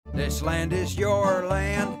This land is your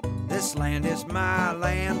land, this land is my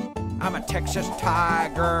land. I'm a Texas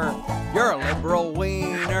tiger, you're a liberal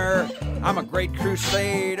wiener. I'm a great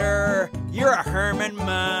crusader, you're a Herman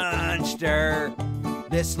Munster.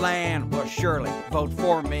 This land will surely vote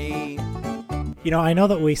for me. You know, I know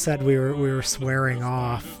that we said we were swearing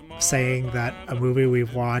off saying that a movie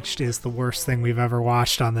we've watched is the worst thing we've ever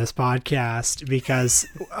watched on this podcast because,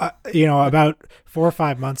 about 4 or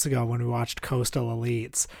 5 months ago when we watched Coastal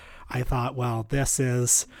Elites, I thought, well,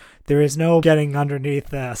 there is no getting underneath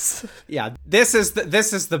this. Yeah, this is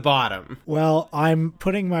the bottom. Well, I'm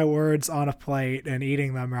putting my words on a plate and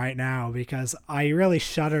eating them right now because I really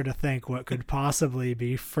shudder to think what could possibly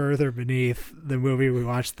be further beneath the movie we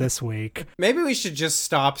watched this week. Maybe we should just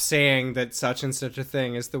stop saying that such and such a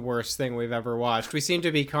thing is the worst thing we've ever watched. We seem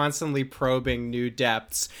to be constantly probing new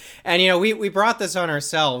depths. And, we brought this on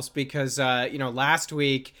ourselves because, last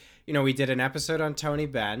week, we did an episode on Tony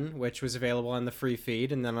Benn, which was available on the free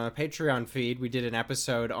feed. And then on a Patreon feed, we did an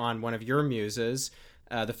episode on one of your muses,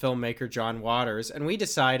 the filmmaker John Waters. And we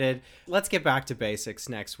decided, let's get back to basics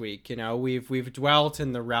next week. We've dwelt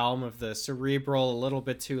in the realm of the cerebral a little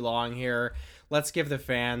bit too long here. Let's give the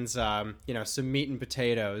fans, some meat and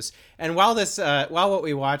potatoes. And while what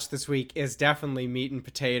we watched this week is definitely meat and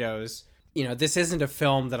potatoes, this isn't a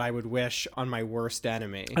film that I would wish on my worst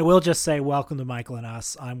enemy. I will just say welcome to Michael and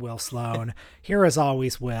Us. I'm Will Sloan. Here as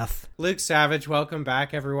always with Luke Savage. Welcome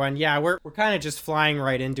back, everyone. Yeah, we're kind of just flying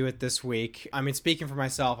right into it this week. I mean, speaking for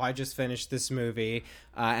myself, I just finished this movie,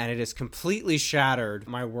 and it has completely shattered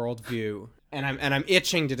my worldview. And I'm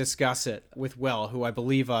itching to discuss it with Will, who I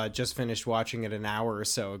believe just finished watching it an hour or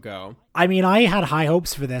so ago. I mean, I had high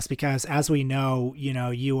hopes for this because, as we know,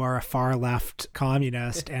 you are a far left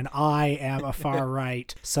communist and I am a far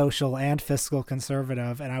right social and fiscal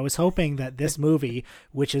conservative. And I was hoping that this movie,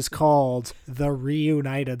 which is called The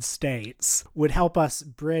Reunited States, would help us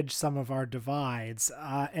bridge some of our divides.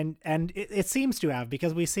 And it seems to have,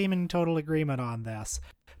 because we seem in total agreement on this.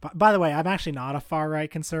 By the way, I'm actually not a far-right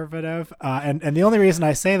conservative, and the only reason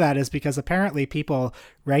I say that is because apparently people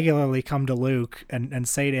regularly come to Luke and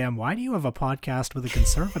say to him, why do you have a podcast with a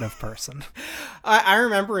conservative person? I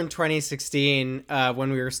remember in 2016,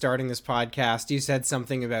 when we were starting this podcast, you said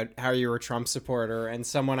something about how you were a Trump supporter, and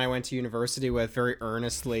someone I went to university with very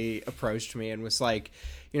earnestly approached me and was like,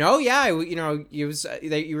 you were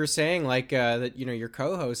saying like that your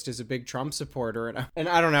co-host is a big Trump supporter, and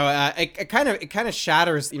I don't know, it kind of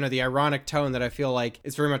shatters the ironic tone that I feel like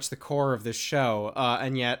is very much the core of this show,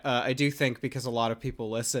 and yet I do think because a lot of people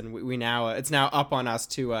listen, we now it's now up on us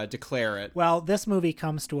to declare it. Well, this movie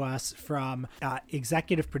comes to us from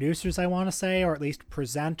executive producers, I want to say, or at least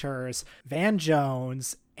presenters, Van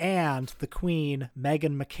Jones and the Queen,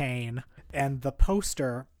 Meghan McCain, and the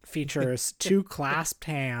poster features two clasped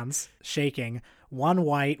hands shaking, one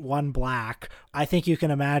white, one black. I think you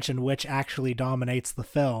can imagine which actually dominates the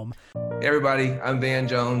film. Hey everybody, I'm Van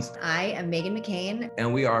Jones. I am Meghan McCain.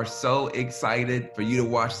 And we are so excited for you to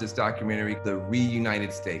watch this documentary, The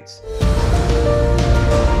Reunited States.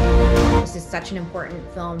 This is such an important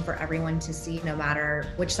film for everyone to see, no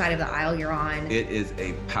matter which side of the aisle you're on. It is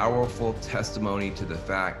a powerful testimony to the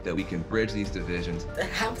fact that we can bridge these divisions. To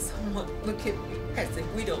have someone look at me as if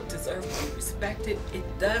we don't deserve to be respected, it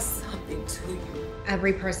does something to you.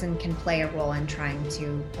 Every person can play a role in trying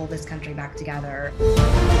to pull this country back together.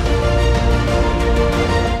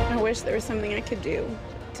 I wish there was something I could do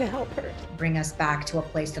to help her. Bring us back to a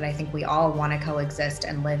place that I think we all want to coexist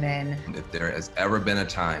and live in. If there has ever been a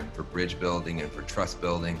time for bridge building and for trust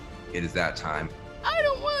building, it is that time. I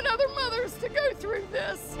don't want other mothers to go through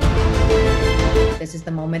this. This is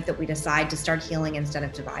the moment that we decide to start healing instead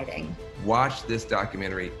of dividing. Watch this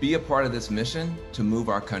documentary. Be a part of this mission to move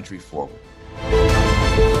our country forward.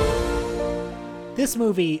 This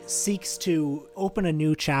movie seeks to open a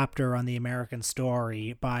new chapter on the American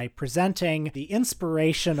story by presenting the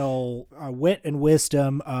inspirational wit and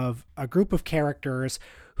wisdom of a group of characters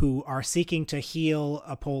who are seeking to heal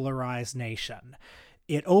a polarized nation.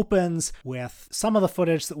 It opens with some of the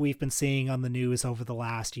footage that we've been seeing on the news over the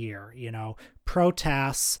last year,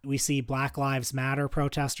 protests. We see Black Lives Matter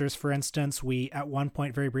protesters, for instance. We, at one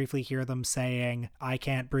point, very briefly hear them saying, I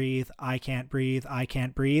can't breathe, I can't breathe, I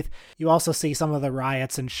can't breathe. You also see some of the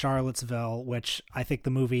riots in Charlottesville, which I think the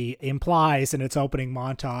movie implies in its opening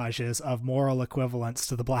montages of moral equivalence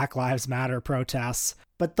to the Black Lives Matter protests.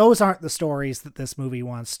 But those aren't the stories that this movie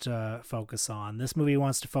wants to focus on. This movie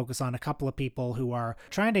wants to focus on a couple of people who are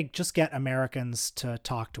trying to just get Americans to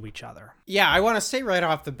talk to each other. Yeah, I want to say right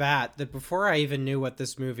off the bat that before I even knew what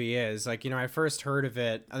this movie is, I first heard of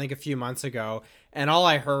it, I think a few months ago, and all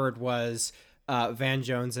I heard was Van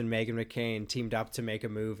Jones and Meghan McCain teamed up to make a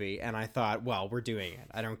movie, and I thought, well, we're doing it.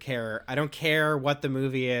 I don't care what the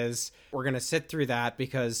movie is. We're going to sit through that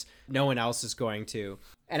because no one else is going to.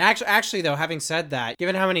 And actually, though, having said that,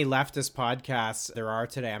 given how many leftist podcasts there are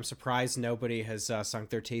today, I'm surprised nobody has sunk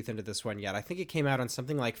their teeth into this one yet. I think it came out on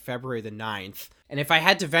something like February the 9th. And if I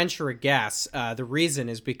had to venture a guess, the reason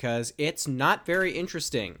is because it's not very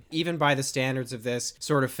interesting, even by the standards of this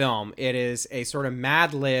sort of film. It is a sort of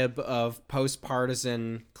mad lib of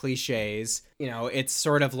post-partisan cliches. You know, it's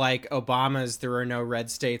sort of like Obama's "There are no red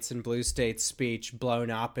states and blue states" speech blown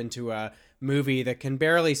up into a movie that can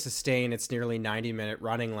barely sustain its nearly 90-minute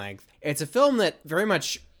running length. It's a film that very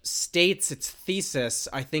much states its thesis,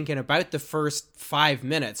 I think, in about the first 5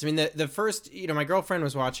 minutes. I mean, the first, my girlfriend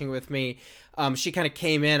was watching it with me. She kind of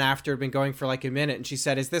came in after it had been going for like a minute, and she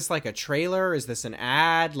said, is this like a trailer? Is this an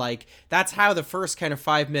ad? Like, that's how the first kind of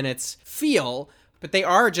 5 minutes feel. But they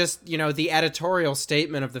are just, the editorial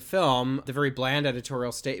statement of the film, the very bland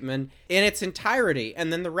editorial statement in its entirety.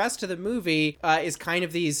 And then the rest of the movie is kind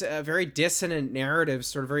of these very dissonant narratives,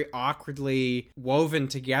 sort of very awkwardly woven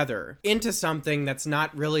together into something that's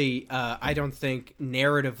not really, I don't think,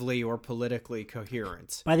 narratively or politically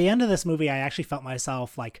coherent. By the end of this movie, I actually felt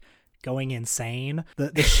myself like going insane.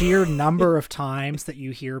 The sheer number of times that you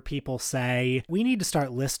hear people say, we need to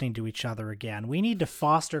start listening to each other again. We need to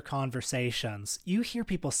foster conversations. You hear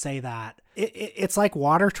people say that. It's like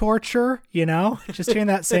water torture, just hearing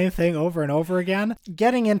that same thing over and over again.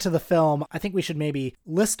 Getting into the film, I think we should maybe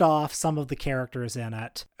list off some of the characters in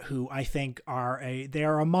it who I think are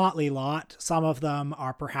a motley lot. Some of them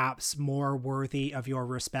are perhaps more worthy of your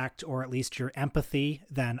respect or at least your empathy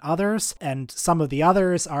than others. And some of the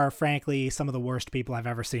others are frankly some of the worst people I've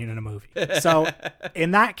ever seen in a movie. So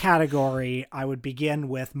in that category, I would begin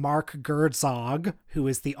with Mark Gertzog, who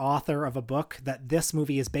is the author of a book that this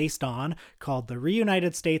movie is based on called The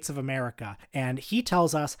Reunited States of America. And he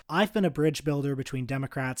tells us, I've been a bridge builder between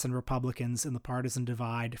Democrats and Republicans in the partisan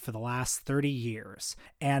divide for the last 30 years.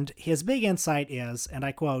 And his big insight is, and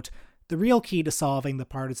I quote, the real key to solving the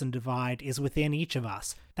partisan divide is within each of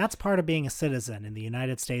us. That's part of being a citizen in the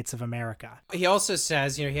United States of America. He also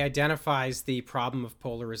says, he identifies the problem of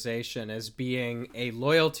polarization as being a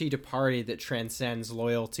loyalty to party that transcends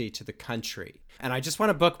loyalty to the country. And I just want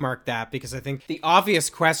to bookmark that because I think the obvious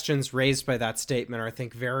questions raised by that statement are, I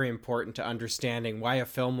think, very important to understanding why a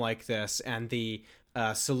film like this and the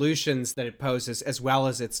solutions that it poses, as well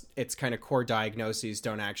as its kind of core diagnoses,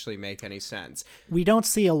 don't actually make any sense. We don't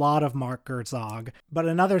see a lot of Mark Gertzog, but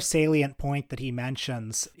another salient point that he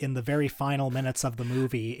mentions in the very final minutes of the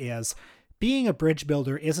movie is being a bridge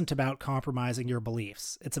builder isn't about compromising your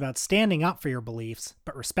beliefs. It's about standing up for your beliefs,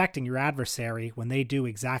 but respecting your adversary when they do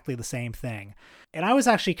exactly the same thing. And I was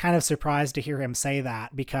actually kind of surprised to hear him say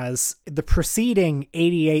that because the preceding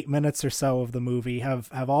 88 minutes or so of the movie have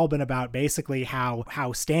all been about basically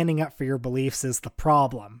how standing up for your beliefs is the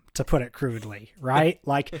problem, to put it crudely, right?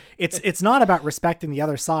 Like, it's not about respecting the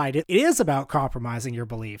other side. It is about compromising your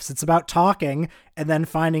beliefs. It's about talking and then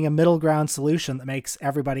finding a middle ground solution that makes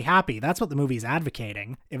everybody happy. That's what the movie's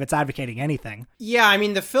advocating, if it's advocating anything. Yeah, I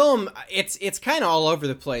mean, the film, it's kind of all over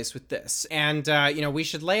the place with this. And, we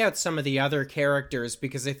should lay out some of the other characters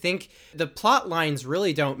because I think the plot lines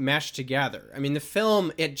really don't mesh together. I mean, the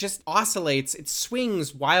film, it just oscillates, it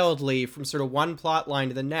swings wildly from sort of one plot line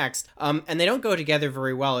to the next, and they don't go together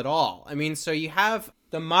very well at all. I mean, so you have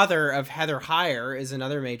the mother of Heather Heyer is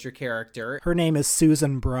another major character. Her name is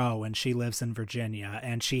Susan Bro, and she lives in Virginia,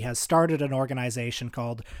 and she has started an organization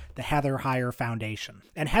called the Heather Heyer Foundation.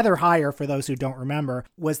 And Heather Heyer, for those who don't remember,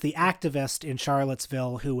 was the activist in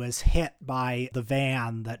Charlottesville who was hit by the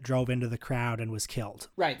van that drove into the crowd and was killed.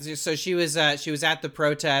 Right. So she was at the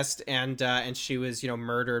protest, and she was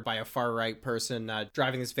murdered by a far right person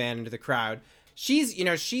driving this van into the crowd.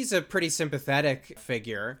 She's a pretty sympathetic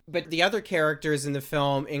figure, but the other characters in the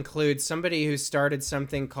film include somebody who started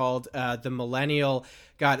something called the Millennial.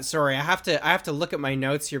 God, sorry, I have to look at my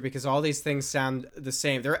notes here because all these things sound the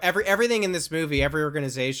same. Everything in this movie, every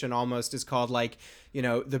organization almost is called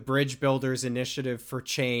the Bridge Builders Initiative for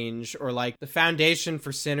Change, or like the Foundation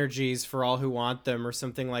for Synergies for All Who Want Them, or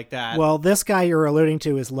something like that. Well, this guy you're alluding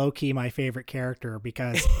to is low-key my favorite character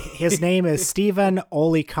because his name is Stephen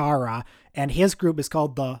Olikara, and his group is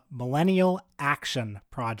called the Millennial Action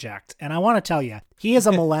Project. And I want to tell you, he is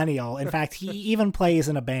a millennial. In fact, he even plays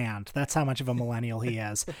in a band. That's how much of a millennial he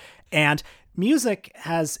is. And Music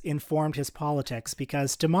has informed his politics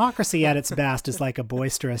because democracy at its best is like a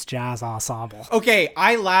boisterous jazz ensemble. Okay,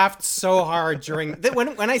 I laughed so hard during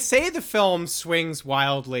when I say the film swings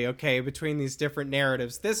wildly, okay, between these different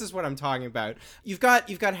narratives. This is what I'm talking about. You've got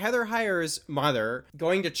Heather Heyer's mother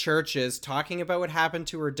going to churches talking about what happened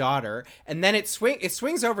to her daughter, and then it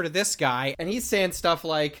swings over to this guy, and he's saying stuff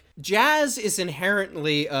like, jazz is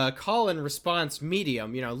inherently a call and response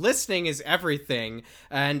medium. You know, listening is everything.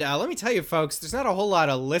 And let me tell you, folks, there's not a whole lot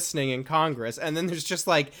of listening in Congress. And then there's just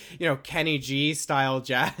like, you know, Kenny G style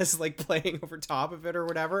jazz, like playing over top of it or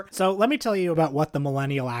whatever. So let me tell you about what the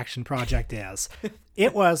Millennial Action Project is.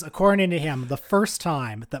 It was, according to him, the first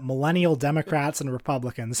time that millennial Democrats and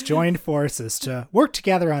Republicans joined forces to work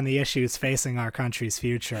together on the issues facing our country's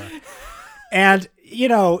future. And, you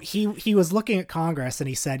know, he was looking at Congress and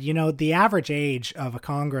he said, you know, the average age of a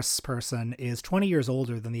congressperson is 20 years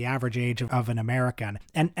older than the average age of an American.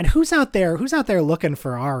 And who's out there looking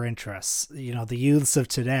for our interests? You know, the youths of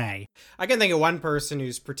today. I can think of one person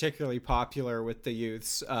who's particularly popular with the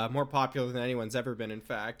youths, more popular than anyone's ever been, in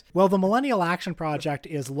fact. Well, the Millennial Action Project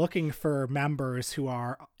is looking for members who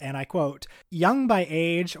are, and I quote, young by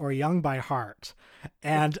age or young by heart.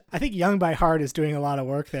 And I think young by heart is doing a lot of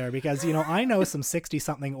work there because, you know, I know some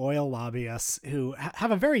 60-something oil lobbyists who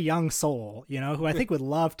have a very young soul, you know, who I think would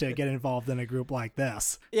love to get involved in a group like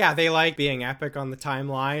this. Yeah, they like being epic on the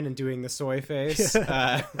timeline and doing the soy face.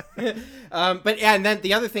 But yeah, and then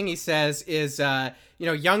the other thing he says is, you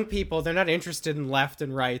know, young people, they're not interested in left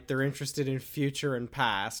and right. They're interested in future and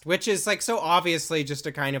past, which is like so obviously just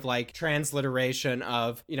a kind of like transliteration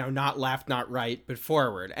of, you know, not left, not right, but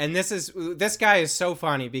forward. And this guy is so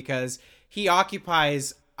funny because he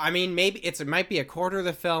occupies, I mean, maybe it might be a quarter of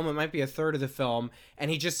the film, it might be a third of the film, and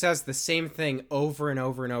he just says the same thing over and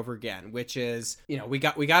over and over again, which is, you know, we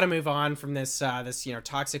got to move on from this you know,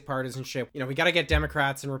 toxic partisanship. You know, we got to get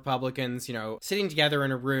Democrats and Republicans, you know, sitting together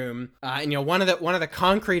in a room. And you know, one of the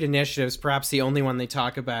concrete initiatives, perhaps the only one they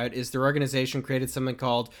talk about, is their organization created something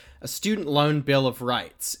called a Student Loan Bill of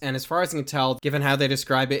Rights. And as far as I can tell, given how they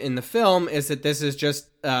describe it in the film, is that this is just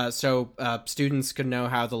so students can know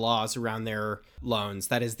how the laws around their loans,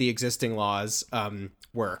 that is the existing laws,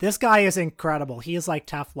 work. This guy is incredible. He is like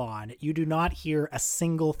Teflon. You do not hear a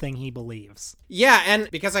single thing he believes. Yeah,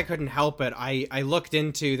 and because I couldn't help it, I looked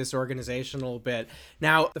into this organization a little bit.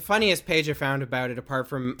 Now, the funniest page I found about it, apart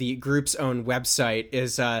from the group's own website,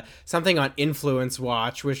 is something on Influence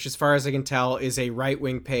Watch, which, as far as I can tell, is a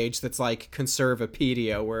right-wing page that's like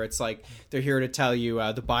Conservapedia, where it's like they're here to tell you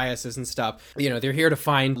the biases and stuff. You know, they're here to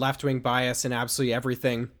find left-wing bias in absolutely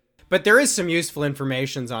everything. But there is some useful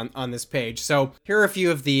information on this page. So here are a few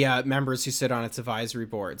of the members who sit on its advisory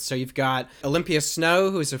board. So you've got Olympia Snowe,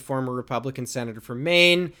 who's a former Republican senator from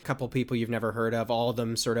Maine. A couple people you've never heard of, all of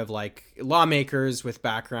them sort of like lawmakers with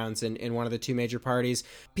backgrounds in one of the two major parties.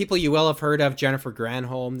 People you will have heard of, Jennifer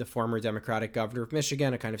Granholm, the former Democratic governor of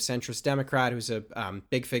Michigan, a kind of centrist Democrat who's a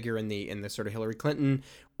big figure in the sort of Hillary Clinton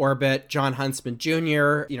orbit. John Huntsman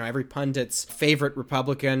Jr., you know, every pundit's favorite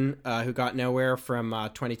Republican who got nowhere from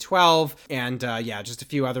 2012. And yeah, just a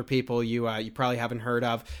few other people you probably haven't heard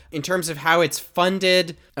of. In terms of how it's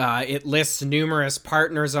funded, it lists numerous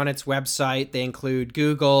partners on its website. They include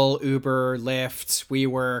Google, Uber, Lyft,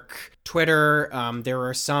 WeWork, Twitter. There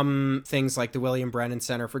are some things like the William Brennan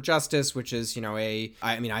Center for Justice, which is, you know,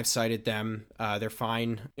 I've cited them. They're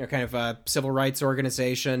fine, you know, kind of a civil rights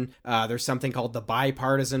organization. There's something called the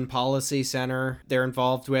Bipartisan Policy Center they're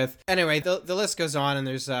involved with. Anyway, the list goes on, and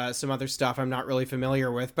there's some other stuff I'm not really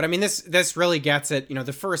familiar with. But I mean, this really gets at, you know,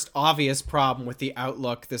 the first obvious problem with the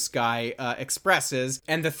outlook this guy expresses,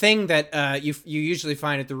 and the thing that you usually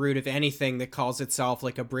find at the root of anything that calls itself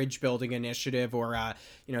like a bridge building initiative, or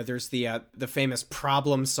you know, there's the famous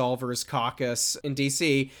Problem Solvers Caucus in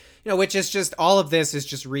DC, you know, which is just, all of this is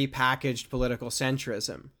just repackaged political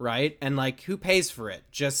centrism, right? And like, who pays for it?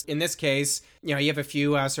 Just in this case, you know, you have a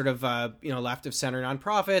few sort of, you know, left of center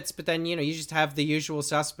nonprofits, but then, you know, you just have the usual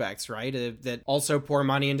suspects, right? That also pour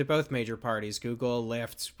money into both major parties, Google,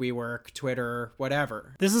 Lyft, WeWork, Twitter,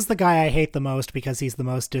 whatever. This is the guy I hate the most because he's the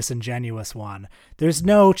most disingenuous one. There's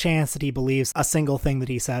no chance that he believes a single thing that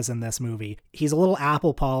he says in this movie. He's a little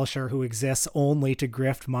apple polisher who exists only to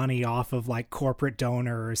grift money off of like corporate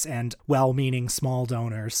donors and well-meaning small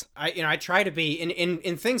donors. I try to be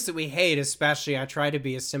in things that we hate, especially. I try to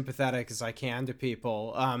be as sympathetic as I can to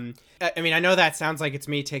people. I mean, I know that sounds like it's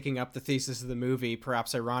me taking up the thesis of the movie,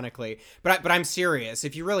 perhaps ironically, but I'm serious.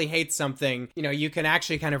 If you really hate something, you know, you can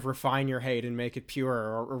actually kind of refine your hate and make it pure,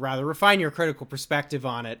 or rather refine your critical perspective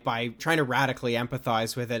on it by trying to radically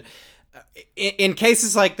empathize with it. in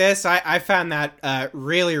cases like this, I found that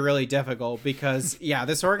really, really difficult because, yeah,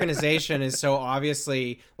 this organization is so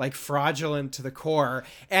obviously like fraudulent to the core.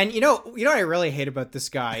 And you know what I really hate about this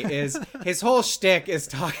guy is his whole shtick is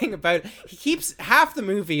talking about, he keeps, half the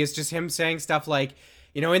movie is just him saying stuff like,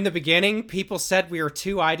 in the beginning, people said we were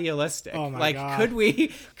too idealistic. Oh my like, God.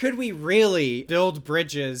 could we really build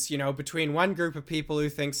bridges, between one group of people who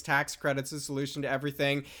thinks tax credit's a solution to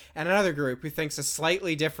everything and another group who thinks a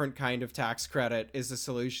slightly different kind of tax credit is a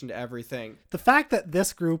solution to everything? The fact that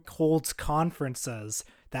this group holds conferences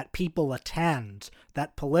that people attend,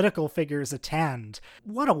 that political figures attend,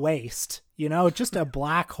 what a waste. Just a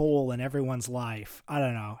black hole in everyone's life. I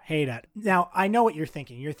don't know. Hate it. Now, I know what you're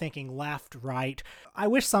thinking. You're thinking left, right. I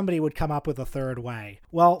wish somebody would come up with a third way.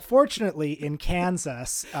 Well, fortunately, in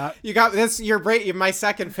Kansas... you got this. You're my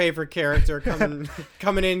second favorite character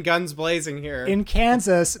coming in guns blazing here. In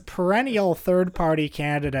Kansas, perennial third-party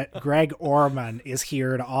candidate Greg Orman is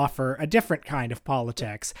here to offer a different kind of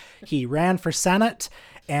politics. He ran for Senate,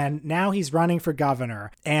 and now he's running for governor.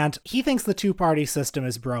 And he thinks the two-party system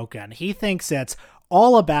is broken. He thinks it's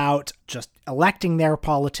all about just electing their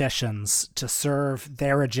politicians to serve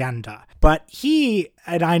their agenda. But he,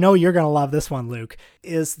 and I know you're going to love this one, Luke,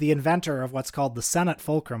 is the inventor of what's called the Senate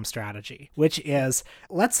Fulcrum strategy, which is,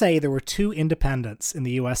 let's say there were 2 independents in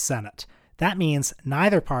the U.S. Senate. That means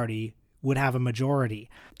neither party would have a majority.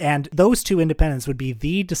 And those 2 independents would be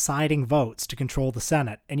the deciding votes to control the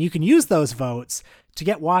Senate. And you can use those votes to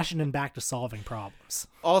get Washington back to solving problems.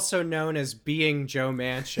 Also known as being Joe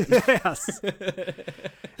Manchin. Yes.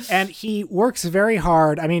 And he works very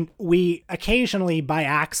hard. I mean, we occasionally by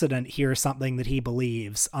accident hear something that he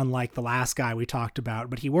believes, unlike the last guy we talked about,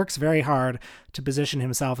 but he works very hard to position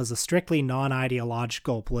himself as a strictly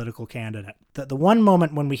non-ideological political candidate. The one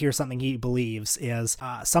moment when we hear something he believes is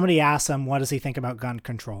somebody asks him, what does he think about gun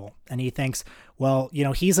control? And he thinks, well,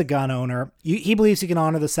 he's a gun owner. He believes he can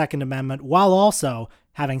honor the Second Amendment while also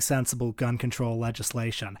having sensible gun control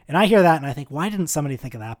legislation. And I hear that and I think, why didn't somebody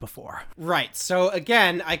think of that before? Right. So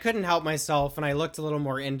again, I couldn't help myself and I looked a little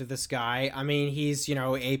more into this guy. I mean, he's,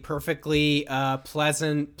 a perfectly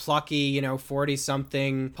pleasant, plucky,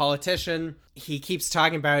 40-something politician. He keeps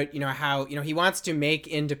talking about, how, he wants to make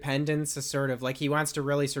independence a sort of like, he wants to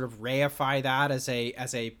really sort of reify that as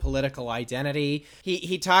a political identity.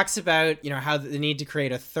 He talks about, how the need to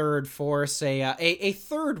create a third force, a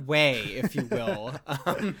third way, if you will.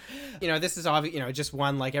 This is obvious, just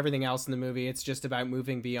one, like everything else in the movie. It's just about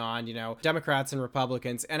moving beyond, Democrats and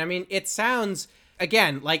Republicans. And I mean, it sounds,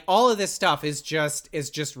 again, like all of this stuff is just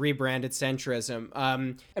rebranded centrism.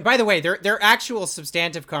 And by the way, there are actual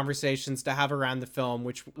substantive conversations to have around the film,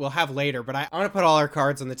 which we'll have later, but I want to put all our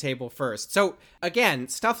cards on the table first. So again,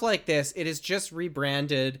 stuff like this, it is just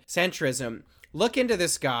rebranded centrism. Look into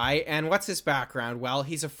this guy, and what's his background? Well,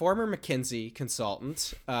 he's a former McKinsey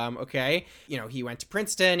consultant, okay? He went to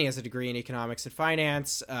Princeton, he has a degree in economics and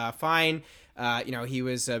finance, fine. He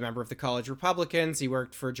was a member of the College Republicans. He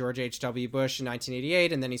worked for George H.W. Bush in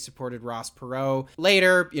 1988, and then he supported Ross Perot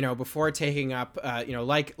later, before taking up,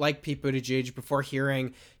 like Pete Buttigieg, before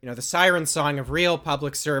hearing, the siren song of real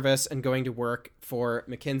public service and going to work for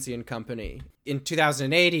McKinsey and Company. In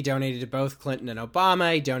 2008, he donated to both Clinton and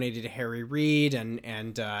Obama. He donated to Harry Reid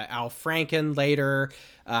and Al Franken later.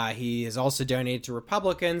 He has also donated to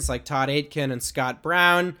Republicans like Todd Aitken and Scott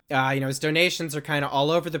Brown. His donations are kind of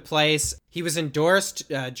all over the place. He was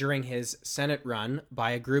endorsed during his Senate run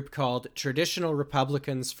by a group called Traditional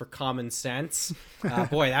Republicans for Common Sense.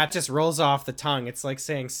 Boy, that just rolls off the tongue. It's like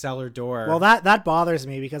saying cellar door. Well, that bothers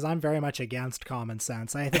me because I'm very much against common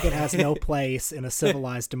sense. I think it has no place in a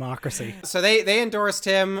civilized democracy. So they endorsed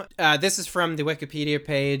him. This is from the Wikipedia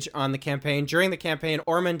page on the campaign. During the campaign,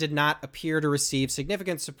 Orman did not appear to receive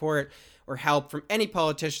significant support or help from any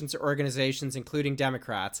politicians or organizations, including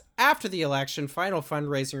Democrats. After the election, final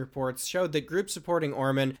fundraising reports showed that groups supporting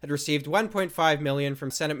Orman had received $1.5 million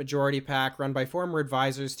from Senate Majority PAC, run by former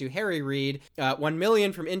advisors to Harry Reid, $1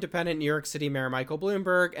 million from independent New York City Mayor Michael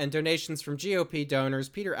Bloomberg, and donations from GOP donors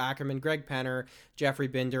Peter Ackerman, Greg Penner, Jeffrey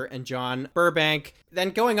Binder, and John Burbank.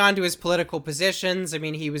 Then going on to his political positions, I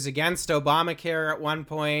mean, he was against Obamacare at one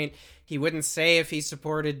point. He wouldn't say if he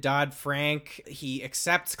supported Dodd-Frank. He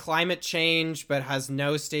accepts climate change, but has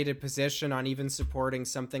no stated position on even supporting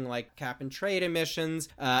something like cap and trade emissions.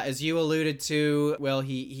 As you alluded to, Will,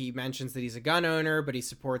 he mentions that he's a gun owner, but he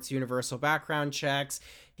supports universal background checks.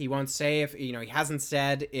 He won't say if, he hasn't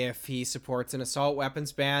said if he supports an assault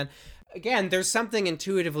weapons ban. Again, there's something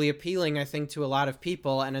intuitively appealing, I think, to a lot of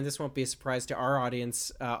people, and this won't be a surprise to our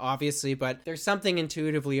audience, obviously, but there's something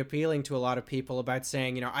intuitively appealing to a lot of people about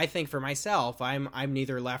saying, I think for myself, I'm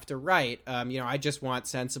neither left or right. I just want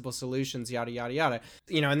sensible solutions, yada, yada, yada.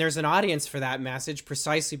 And there's an audience for that message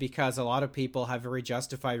precisely because a lot of people have very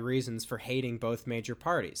justified reasons for hating both major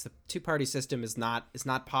parties. The two-party system is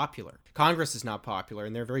not popular. Congress is not popular,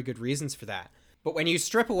 and there are very good reasons for that. But when you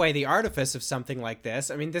strip away the artifice of something like this,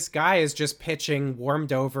 I mean, this guy is just pitching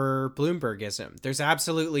warmed over Bloombergism. There's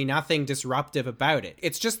absolutely nothing disruptive about it.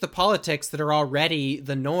 It's just the politics that are already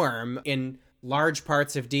the norm in large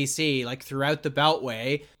parts of DC, like throughout the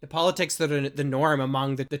Beltway, the politics that are the norm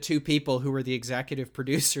among the two people who were the executive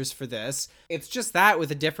producers for this. It's just that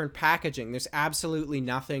with a different packaging. There's absolutely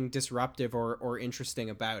nothing disruptive or interesting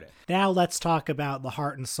about it. Now let's talk about the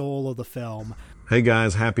heart and soul of the film. Hey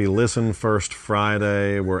guys, happy Listen First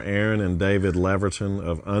Friday. We're Aaron and David Leverton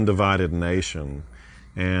of Undivided Nation,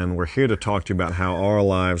 and we're here to talk to you about how our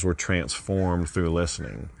lives were transformed through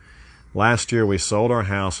listening. Last year, we sold our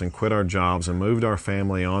house and quit our jobs and moved our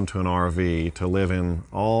family onto an RV to live in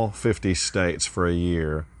all 50 states for a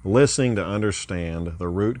year, listening to understand the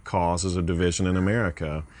root causes of division in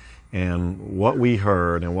America. And what we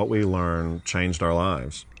heard and what we learned changed our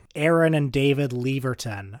lives. Aaron and David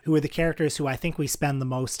Leverton, who are the characters who I think we spend the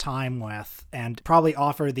most time with and probably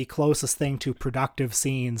offer the closest thing to productive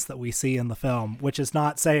scenes that we see in the film, which is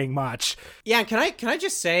not saying much. Yeah, can I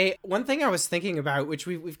just say one thing I was thinking about, which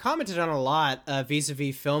we've commented on a lot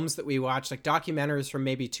vis-a-vis films that we watch, like documentaries from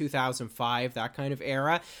maybe 2005, that kind of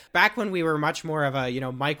era. Back when we were much more of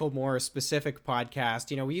a, Michael Moore specific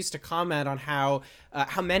podcast, we used to comment on how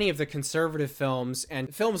many of the conservative films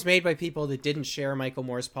and films made by people that didn't share Michael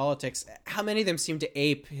Moore's politics, how many of them seem to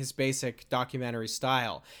ape his basic documentary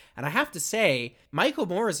style. And I have to say, Michael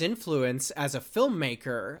Moore's influence as a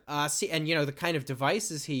filmmaker, and the kind of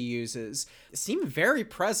devices he uses, seem very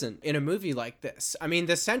present in a movie like this. I mean,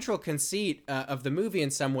 the central conceit of the movie,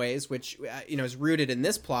 in some ways, which is rooted in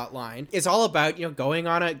this plot line, is all about going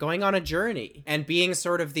on a journey and being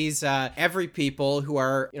sort of these every people who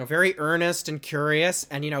are very earnest and curious,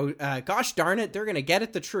 and gosh darn it, they're gonna get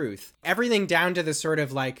at the truth. Everything down to the sort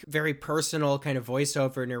of like very personal kind of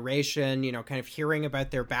voiceover narration, kind of hearing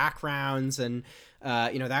about their backgrounds and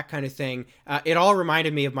that kind of thing. It all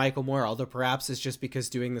reminded me of Michael Moore, although perhaps it's just because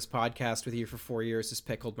doing this podcast with you for 4 years has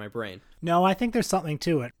pickled my brain. No, I think there's something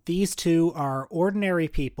to it. These two are ordinary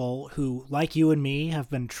people who, like you and me, have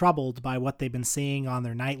been troubled by what they've been seeing on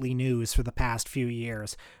their nightly news for the past few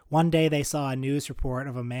years. One day they saw a news report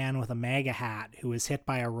of a man with a MAGA hat who was hit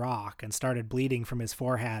by a rock and started bleeding from his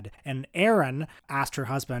forehead. And Erin asked her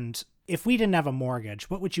husband, if we didn't have a mortgage,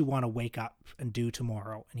 what would you want to wake up and do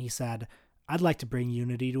tomorrow? And he said, I'd like to bring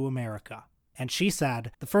unity to America. And she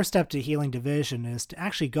said, the first step to healing division is to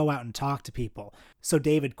actually go out and talk to people. So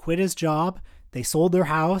David quit his job, they sold their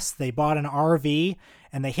house, they bought an RV,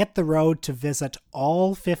 and they hit the road to visit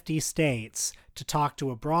all 50 states to talk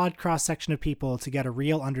to a broad cross-section of people to get a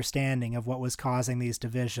real understanding of what was causing these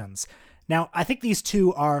divisions. Now, I think these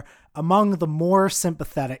two are among the more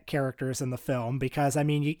sympathetic characters in the film because, I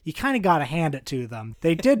mean, you kind of got to hand it to them.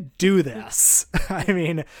 They did do this. I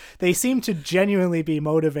mean, they seem to genuinely be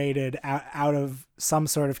motivated out of some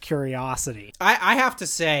sort of curiosity. I have to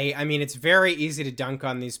say, I mean, it's very easy to dunk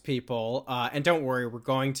on these people, and don't worry, we're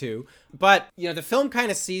going to. But, the film kind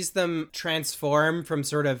of sees them transform from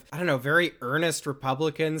sort of, very earnest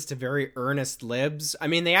Republicans to very earnest libs. I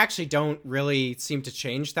mean, they actually don't really seem to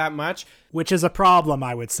change that much. Which is a problem,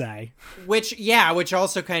 I would say. Which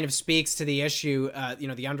also kind of speaks to the issue,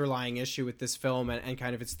 the underlying issue with this film and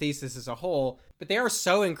kind of its thesis as a whole. But they are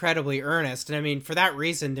so incredibly earnest. And I mean, for that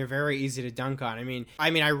reason, they're very easy to dunk on. I mean,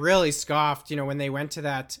 I really scoffed, when they went to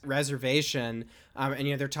that reservation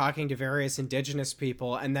and, they're talking to various indigenous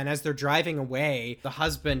people. And then as they're driving away, the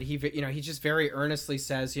husband, he just very earnestly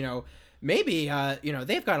says, maybe,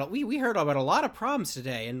 they've got, we heard about a lot of problems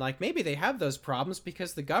today, and maybe they have those problems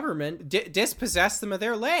because the government dispossessed them of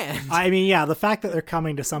their land. I mean, yeah, the fact that they're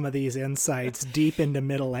coming to some of these insights deep into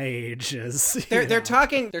middle age is, they're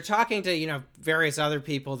talking to, various other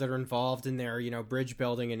people that are involved in their, bridge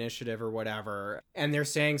building initiative or whatever. And they're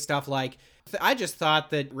saying stuff like, I just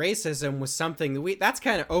thought that racism was something that's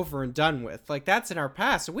kind of over and done with. That's in our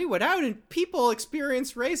past. So we went out and people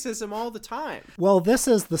experience racism all the time. Well, this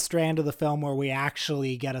is the strand of the film where we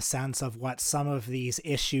actually get a sense of what some of these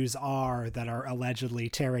issues are that are allegedly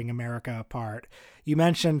tearing America apart. You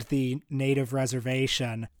mentioned the native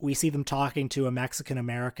reservation. We see them talking to a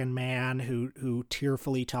Mexican-American man who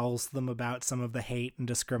tearfully tells them about some of the hate and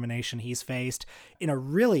discrimination he's faced. In a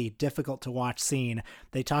really difficult-to-watch scene,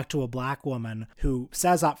 they talk to a black woman who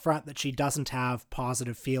says up front that she doesn't have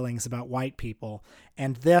positive feelings about white people.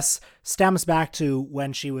 And this stems back to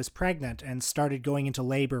when she was pregnant and started going into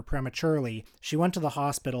labor prematurely. She went to the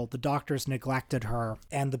hospital, the doctors neglected her,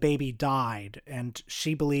 and the baby died. And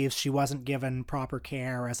she believes she wasn't given proper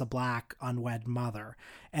care as a black unwed mother.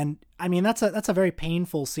 And I mean, that's a very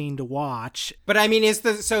painful scene to watch. But I mean, is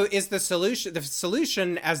the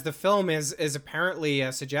solution as the film is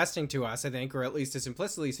apparently suggesting to us, I think, or at least is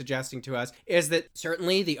implicitly suggesting to us, is that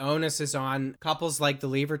certainly the onus is on couples like the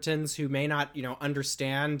Levertons who may not,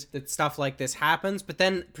 understand that stuff like this happens. But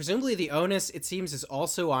then presumably the onus, it seems, is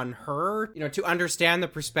also on her, to understand the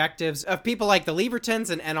perspectives of people like the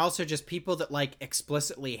Levertons and also just people that like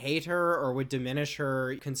explicitly hate her or would diminish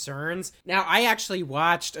her concerns. Now, I actually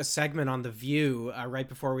watched a segment on The View right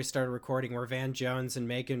before we started recording where Van Jones and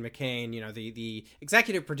Meghan McCain, the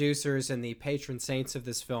executive producers and the patron saints of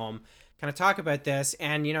this film, kind of talk about this.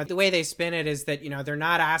 And, the way they spin it is that, they're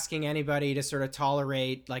not asking anybody to sort of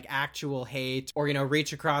tolerate like actual hate or,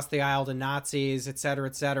 reach across the aisle to Nazis, et cetera,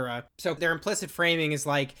 et cetera. So their implicit framing is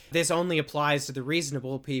like, this only applies to the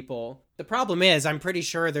reasonable people. The problem is, I'm pretty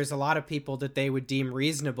sure there's a lot of people that they would deem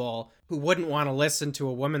reasonable who wouldn't want to listen to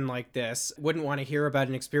a woman like this, wouldn't want to hear about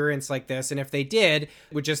an experience like this. And if they did,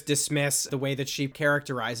 would just dismiss the way that she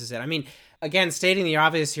characterizes it. I mean, again, stating the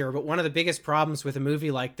obvious here, but one of the biggest problems with a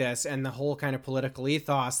movie like this and the whole kind of political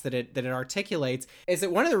ethos that it articulates is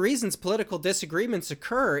that one of the reasons political disagreements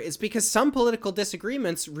occur is because some political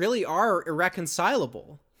disagreements really are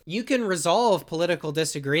irreconcilable. You can resolve political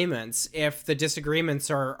disagreements if the disagreements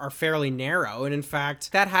are fairly narrow. And in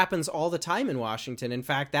fact, that happens all the time in Washington. In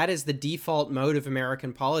fact, that is the default mode of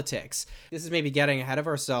American politics. This is maybe getting ahead of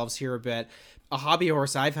ourselves here a bit. A hobby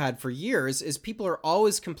horse I've had for years is people are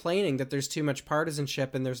always complaining that there's too much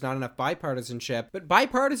partisanship and there's not enough bipartisanship. But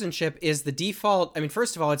bipartisanship is the default. I mean,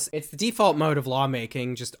 first of all, it's the default mode of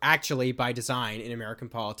lawmaking, just actually by design in American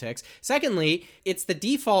politics. Secondly, it's the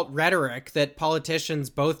default rhetoric that politicians,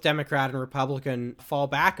 both Democrat and Republican, fall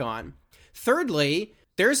back on. Thirdly,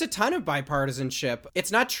 there's a ton of bipartisanship.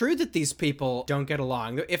 It's not true that these people don't get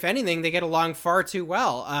along. If anything, they get along far too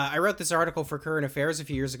well. I wrote this article for Current Affairs a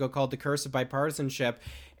few years ago called The Curse of Bipartisanship.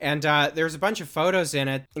 And there's a bunch of photos in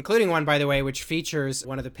it, including one, by the way, which features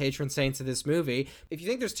one of the patron saints of this movie. If you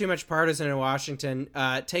think there's too much partisan in Washington,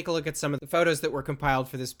 take a look at some of the photos that were compiled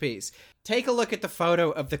for this piece. Take a look at the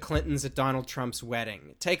photo of the Clintons at Donald Trump's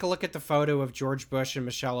wedding. Take a look at the photo of George Bush and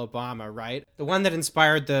Michelle Obama, right? The one that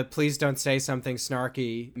inspired the "please don't say something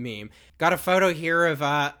snarky" meme. Got a photo here of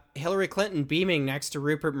Hillary Clinton beaming next to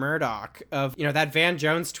Rupert Murdoch, of that Van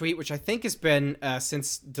Jones tweet, which I think has been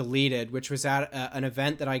since deleted, which was at an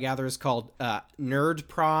event that I gather is called Nerd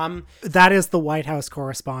Prom. That is the White House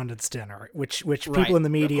Correspondents' Dinner, which right, people in the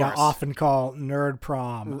media often call Nerd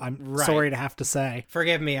Prom. I'm sorry to have to say.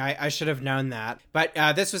 Forgive me, I should have known that. But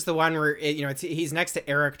this was the one where he's next to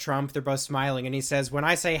Eric Trump. They're both smiling, and he says, "When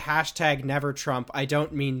I say hashtag never Trump, I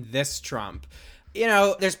don't mean this Trump."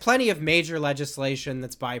 There's plenty of major legislation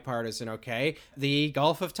that's bipartisan, okay? The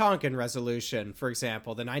Gulf of Tonkin resolution, for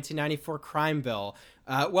example, the 1994 crime bill,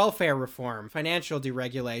 welfare reform, financial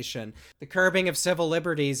deregulation, the curbing of civil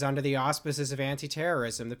liberties under the auspices of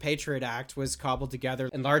anti-terrorism. The Patriot Act was cobbled together,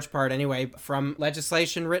 in large part anyway, from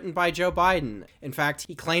legislation written by Joe Biden. In fact,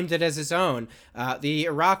 he claimed it as his own. The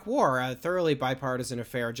Iraq War, a thoroughly bipartisan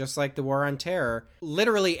affair, just like the War on Terror.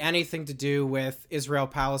 Literally anything to do with Israel,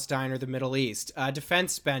 Palestine, or the Middle East.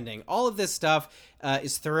 Defense spending, all of this stuff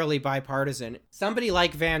is thoroughly bipartisan. Somebody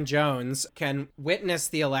like Van Jones can witness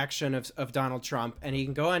the election of Donald Trump, and he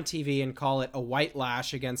can go on TV and call it a white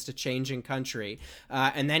lash against a changing country.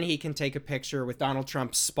 And then he can take a picture with Donald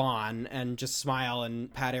Trump's spawn and just smile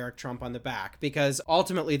and pat Eric Trump on the back, because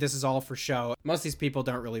ultimately this is all for show. Most of these people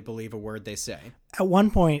don't really believe a word they say. At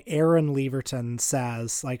one point, Erin Leverton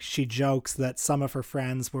says, she jokes that some of her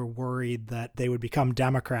friends were worried that they would become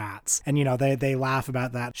Democrats. And, they laugh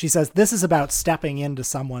about that. She says, this is about stepping into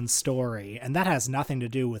someone's story, and that has nothing to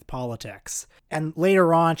do with politics. And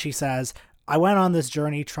later on, she says, I went on this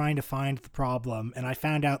journey trying to find the problem, and I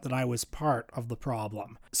found out that I was part of the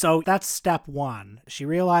problem. So that's step one. She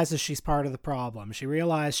realizes she's part of the problem. She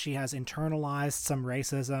realized she has internalized some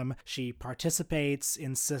racism. She participates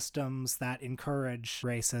in systems that encourage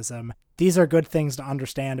racism. These are good things to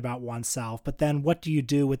understand about oneself, but then what do you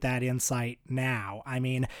do with that insight now? I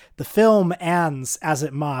mean, the film ends, as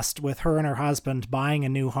it must, with her and her husband buying a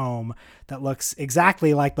new home that looks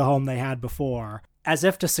exactly like the home they had before. as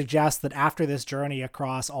if to suggest that after this journey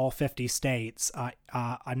across all 50 states,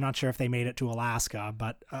 I'm not sure if they made it to Alaska,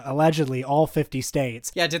 but allegedly all 50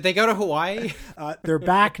 states. Yeah, did they go to Hawaii? They're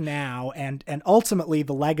back now, and ultimately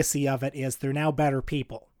the legacy of it is they're now better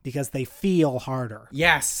people because they feel harder.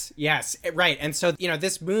 Yes, right. And so,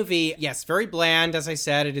 this movie, yes, very bland, as I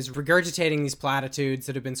said. It is regurgitating these platitudes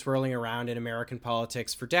that have been swirling around in American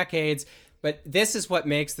politics for decades. But this is what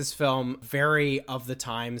makes this film very of the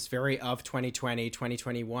times, very of 2020,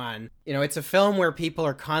 2021. It's a film where people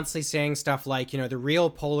are constantly saying stuff like, the real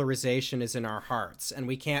polarization is in our hearts, and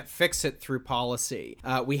we can't fix it through policy.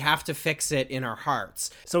 We have to fix it in our hearts.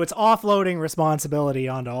 So it's offloading responsibility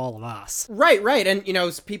onto all of us. Right. And,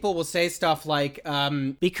 people will say stuff like...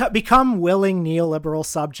 Become willing neoliberal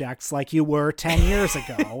subjects like you were 10 years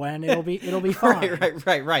ago, and it'll be fine.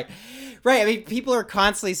 Right. I mean, people are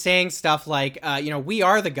constantly saying stuff like, we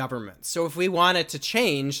are the government. So if we want it to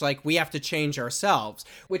change, we have to change ourselves,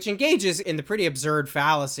 which engages in the pretty absurd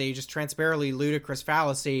fallacy, just transparently ludicrous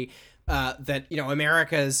fallacy, that,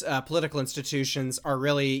 America's political institutions are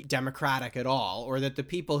really democratic at all, or that the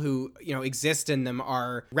people who, exist in them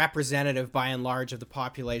are representative by and large of the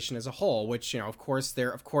population as a whole, which, of course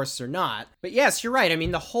they're not. But yes, you're right. I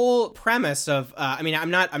mean, the whole premise of, I'm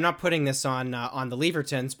not putting this on the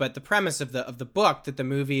Levertons, but the premise of the book that the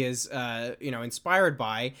movie is, inspired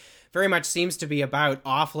by very much seems to be about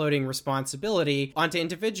offloading responsibility onto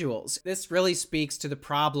individuals. This really speaks to the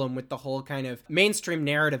problem with the whole kind of mainstream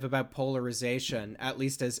narrative about polarization, at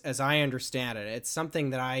least as I understand it. It's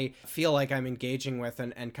something that I feel like I'm engaging with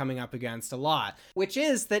and coming up against a lot, which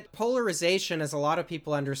is that polarization, as a lot of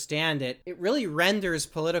people understand it, it really renders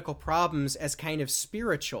political problems as kind of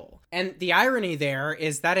spiritual. And the irony there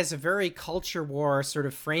is that is a very culture war sort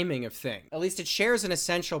of framing of things. At least it shares an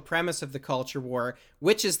essential premise of the culture war,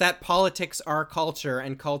 which is that politics are culture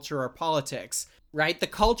and culture are politics, right? The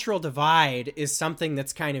cultural divide is something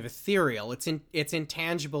that's kind of ethereal. It's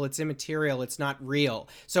intangible, it's immaterial, it's not real.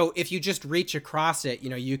 So if you just reach across it,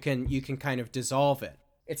 you can kind of dissolve it.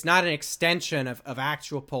 It's not an extension of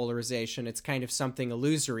actual polarization. It's kind of something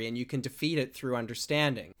illusory, and you can defeat it through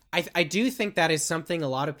understanding. I do think that is something a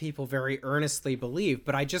lot of people very earnestly believe,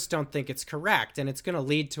 but I just don't think it's correct, and it's going to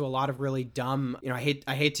lead to a lot of really dumb, I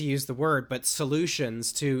hate to use the word, but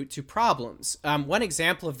solutions to problems. One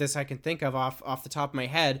example of this I can think of off the top of my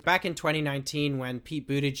head, back in 2019 when Pete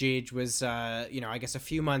Buttigieg was, I guess a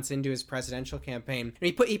few months into his presidential campaign,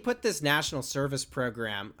 and he put this national service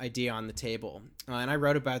program idea on the table, and I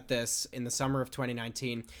wrote about this in the summer of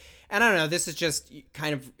 2019. And I don't know, this is just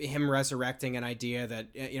kind of him resurrecting an idea that,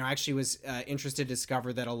 I actually was interested to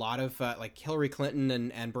discover that a lot of, Hillary Clinton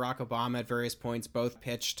and Barack Obama at various points both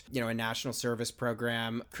pitched, a national service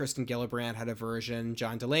program. Kirsten Gillibrand had a version.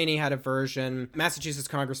 John Delaney had a version. Massachusetts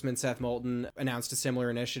Congressman Seth Moulton announced a similar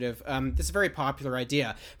initiative. This is a very popular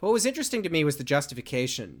idea. But what was interesting to me was the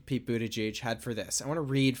justification Pete Buttigieg had for this. I want to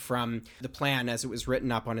read from the plan as it was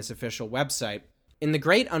written up on his official website. In the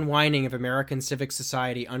great unwinding of American civic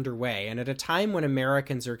society underway, and at a time when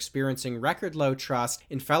Americans are experiencing record low trust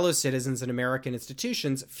in fellow citizens and American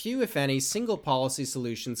institutions, few, if any, single policy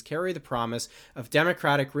solutions carry the promise of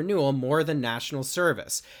democratic renewal more than national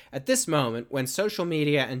service. At this moment, when social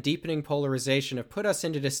media and deepening polarization have put us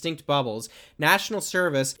into distinct bubbles, national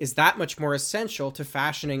service is that much more essential to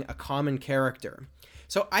fashioning a common character.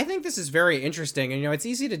 So I think this is very interesting. And, it's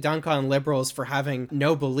easy to dunk on liberals for having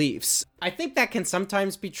no beliefs. I think that can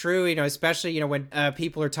sometimes be true, especially, when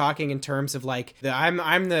people are talking in terms of I'm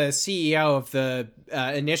the CEO of the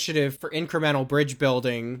initiative for incremental bridge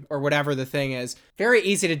building or whatever the thing is. Very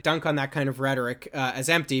easy to dunk on that kind of rhetoric as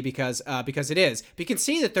empty because it is. But you can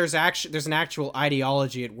see that there's an actual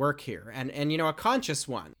ideology at work here and a conscious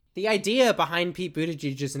one. The idea behind Pete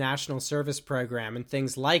Buttigieg's national service program and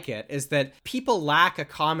things like it is that people lack a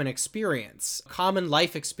common experience, common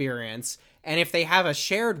life experience. And if they have a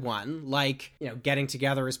shared one, like, getting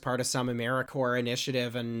together as part of some AmeriCorps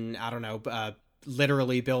initiative and,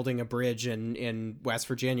 literally building a bridge in West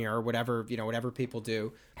Virginia or whatever people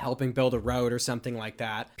do, helping build a road or something like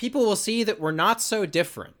that, people will see that we're not so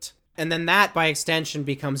different. And then that, by extension,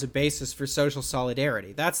 becomes a basis for social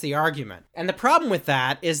solidarity. That's the argument. And the problem with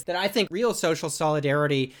that is that I think real social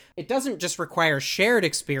solidarity, it doesn't just require shared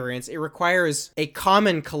experience, it requires a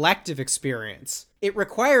common collective experience. It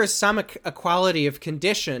requires some equality of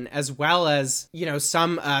condition as well as,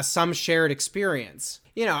 some shared experience.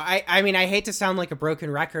 I hate to sound like a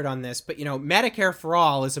broken record on this, but, Medicare for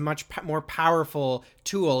All is a much more powerful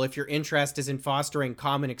tool if your interest is in fostering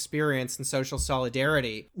common experience and social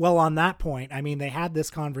solidarity. Well, on that point, they had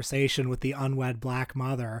this conversation with the unwed black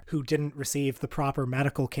mother who didn't receive the proper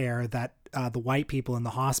medical care that the white people in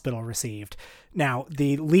the hospital received. Now,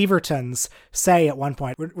 the Levertons say at one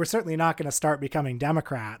point, we're certainly not going to start becoming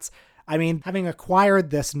Democrats. I mean, having acquired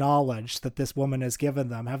this knowledge that this woman has given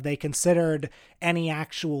them, have they considered any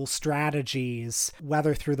actual strategies,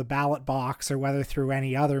 whether through the ballot box or whether through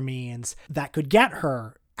any other means, that could get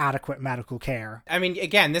her adequate medical care? I mean,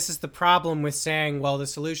 again, this is the problem with saying, well, the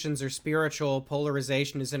solutions are spiritual,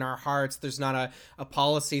 polarization is in our hearts, there's not a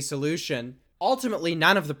policy solution. Ultimately,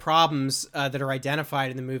 none of the problems that are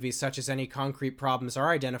identified in the movie, such as any concrete problems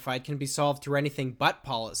are identified, can be solved through anything but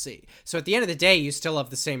policy. So at the end of the day, you still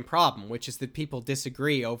have the same problem, which is that people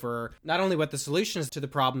disagree over not only what the solutions to the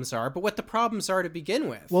problems are, but what the problems are to begin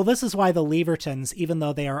with. Well, this is why the Levertons, even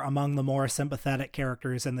though they are among the more sympathetic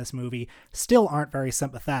characters in this movie, still aren't very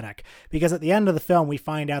sympathetic. Because at the end of the film, we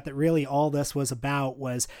find out that really all this was about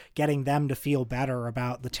was getting them to feel better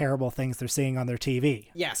about the terrible things they're seeing on their TV.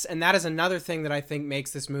 Yes, and that is another thing that I think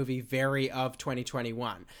makes this movie very of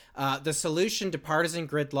 2021. The solution to partisan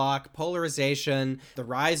gridlock, polarization, the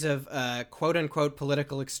rise of quote-unquote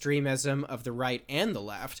political extremism of the right and the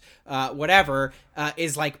left, whatever,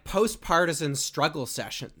 is like post-partisan struggle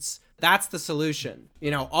sessions. That's the solution.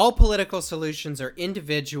 You know, all political solutions are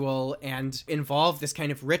individual and involve this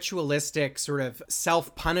kind of ritualistic sort of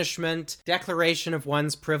self-punishment, declaration of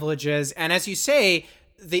one's privileges. And as you say,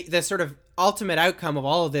 the sort of ultimate outcome of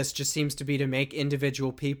all of this just seems to be to make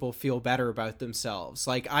individual people feel better about themselves.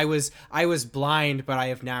 Like, I was blind, but I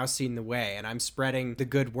have now seen the way, and I'm spreading the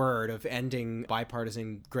good word of ending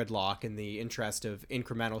bipartisan gridlock in the interest of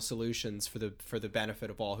incremental solutions for the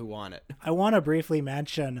benefit of all who want it. I want to briefly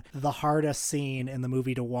mention the hardest scene in the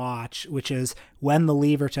movie to watch, which is when the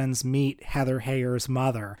Levertons meet Heather Heyer's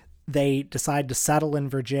mother. They decide to settle in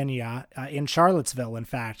Virginia, in Charlottesville, in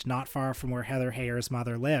fact, not far from where Heather Heyer's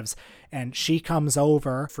mother lives. And she comes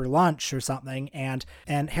over for lunch or something, and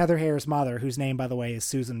Heather Heyer's mother, whose name, by the way, is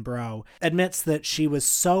Susan Bro, admits that she was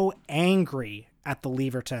so angry at the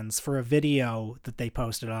Levertons for a video that they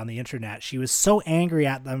posted on the internet. She was so angry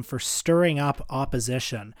at them for stirring up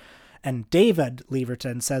opposition. And David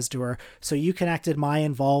Leverton says to her, "So you connected my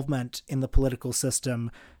involvement in the political system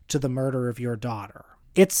to the murder of your daughter."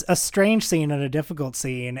 It's a strange scene and a difficult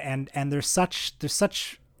scene, and there's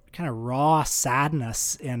such kind of raw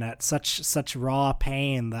sadness in it, such raw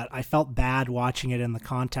pain, that I felt bad watching it in the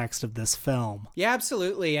context of this film. Yeah,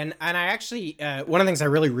 absolutely. And I actually, one of the things I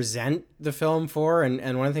really resent the film for, and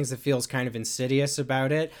one of the things that feels kind of insidious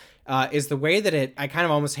about it, is the way that I kind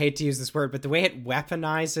of almost hate to use this word, but the way it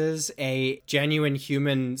weaponizes a genuine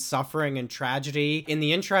human suffering and tragedy in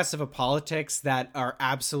the interests of a politics that are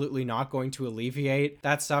absolutely not going to alleviate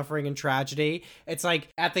that suffering and tragedy. It's like,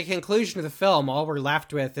 at the conclusion of the film, all we're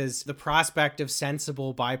left with is the prospect of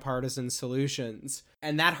sensible bipartisan solutions.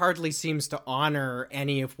 And that hardly seems to honor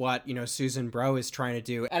any of what, Susan Bro is trying to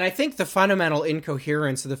do. And I think the fundamental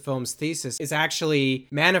incoherence of the film's thesis is actually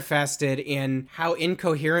manifested in how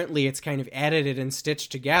incoherently it's kind of edited and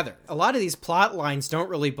stitched together. A lot of these plot lines don't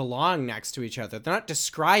really belong next to each other. They're not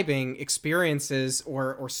describing experiences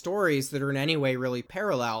or stories that are in any way really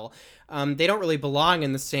parallel. They don't really belong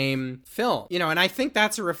in the same film, and I think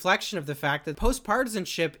that's a reflection of the fact that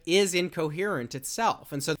post-partisanship is incoherent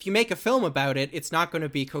itself. And so if you make a film about it, it's not going to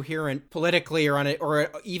be coherent politically or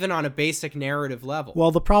even on a basic narrative level.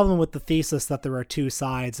 Well, the problem with the thesis that there are two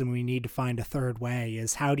sides and we need to find a third way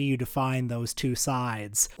is, how do you define those two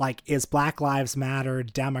sides? Like, is Black Lives Matter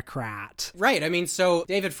Democrat? Right. I mean, so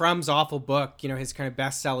David Frum's awful book, his kind of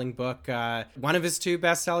best-selling book, one of his two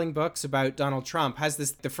best-selling books about Donald Trump, has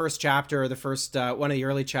the first chapter, the first one of the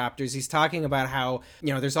early chapters. He's talking about how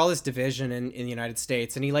there's all this division in the United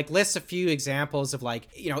States, and he lists a few examples of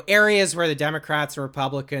areas where the Democrats and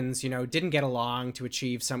Republicans didn't get along to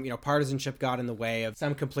achieve some partisanship got in the way of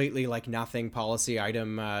some completely nothing policy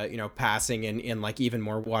item passing in even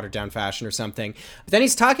more watered down fashion or something. But then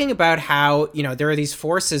he's talking about how there are these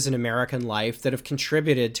forces in American life that have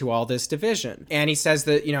contributed to all this division, and he says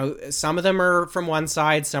that some of them are from one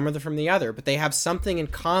side, some of them from the other, but they have something in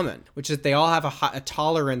common, which is they all have a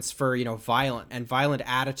tolerance for, violent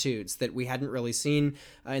attitudes that we hadn't really seen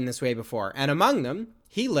in this way before. And among them,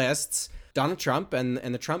 he lists Donald Trump and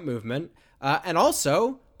the Trump movement, and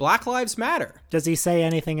also Black Lives Matter. Does he say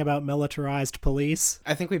anything about militarized police?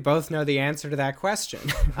 I think we both know the answer to that question.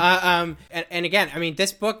 And again, I mean,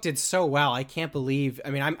 this book did so well. I can't believe,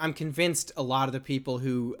 I'm convinced a lot of the people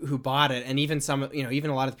who bought it, and even even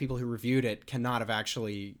a lot of the people who reviewed it, cannot have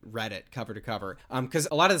actually read it cover to cover. Because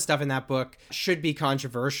a lot of the stuff in that book should be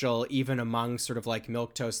controversial, even among sort of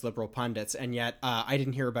milquetoast liberal pundits. And yet I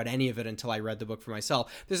didn't hear about any of it until I read the book for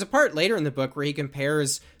myself. There's a part later in the book where he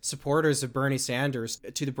compares supporters of Bernie Sanders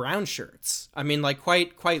to the the brown shirts. I mean, like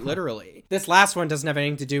quite literally. This last one doesn't have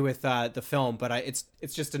anything to do with the film, but it's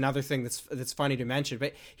just another thing that's funny to mention.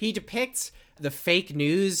 But he depicts the fake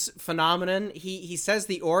news phenomenon. He says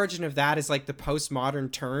the origin of that is like the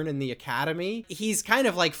postmodern turn in the academy. He's kind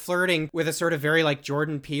of like flirting with a sort of very like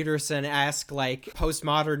Jordan Peterson-esque like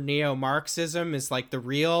postmodern neo-Marxism is like the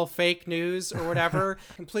real fake news or whatever.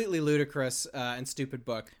 Completely ludicrous and stupid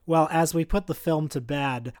book. Well, as we put the film to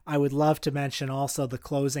bed, I would love to mention also the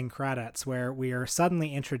closing credits, where we are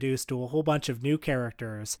suddenly introduced to a whole bunch of new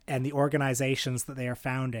characters and the organizations that they are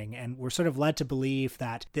founding. And we're sort of led to believe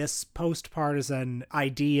that this post-partisan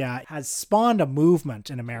idea has spawned a movement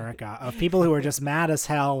in America of people who are just mad as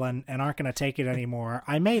hell and aren't going to take it anymore.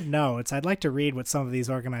 I made notes. I'd like to read what some of these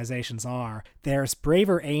organizations are. There's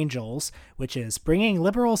Braver Angels, which is bringing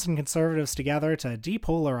liberals and conservatives together to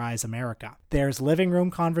depolarize America. There's Living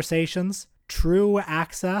Room Conversations, True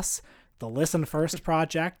Access, the Listen First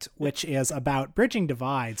Project, which is about bridging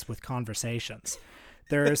divides with conversations.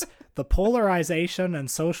 There's the Polarization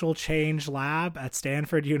and Social Change Lab at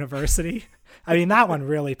Stanford University. I mean, that one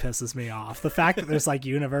really pisses me off. The fact that there's like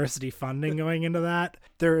university funding going into that.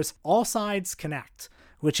 There's All Sides Connect,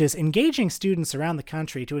 which is engaging students around the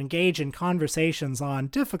country to engage in conversations on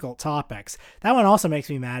difficult topics. That one also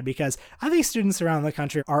makes me mad because I think students around the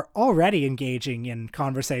country are already engaging in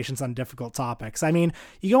conversations on difficult topics. I mean,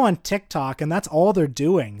 you go on TikTok and that's all they're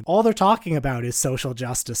doing. All they're talking about is social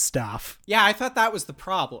justice stuff. Yeah, I thought that was the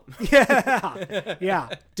problem. Yeah.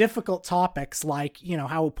 Difficult topics like, you know,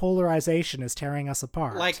 how polarization is tearing us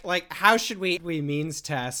apart. Like how should we means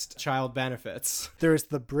test child benefits? There's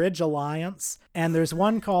the Bridge Alliance, and there's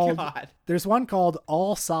one called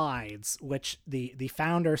All Sides, which the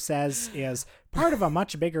founder says is part of a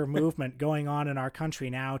much bigger movement going on in our country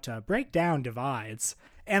now to break down divides.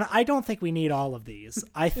 And I don't think we need all of these.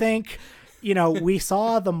 I think, you know, we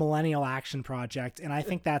saw the Millennial Action Project, and I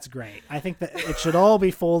think that's great. I think that it should all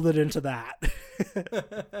be folded into that.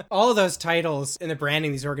 All of those titles and the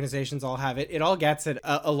branding these organizations all have, it all gets at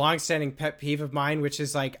a longstanding pet peeve of mine, which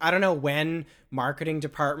is like, I don't know when marketing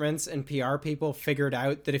departments and PR people figured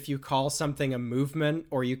out that if you call something a movement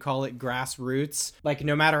or you call it grassroots, like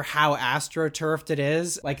no matter how astroturfed it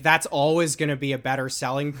is, like that's always going to be a better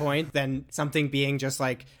selling point than something being just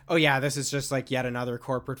like, oh yeah, this is just like yet another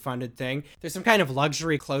corporate funded thing. There's some kind of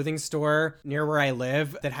luxury clothing store near where I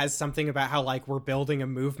live that has something about how like we're building a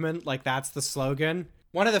movement, like that's the slogan.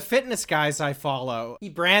 One of the fitness guys I follow, he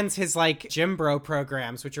brands his like gym bro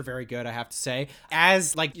programs, which are very good, I have to say,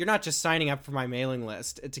 as like, you're not just signing up for my mailing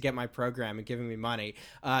list to get my program and giving me money.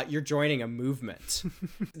 You're joining a movement.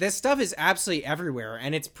 This stuff is absolutely everywhere.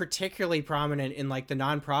 And it's particularly prominent in like the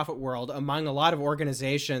nonprofit world among a lot of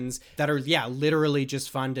organizations that are, literally just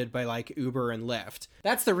funded by like Uber and Lyft.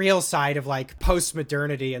 That's the real side of like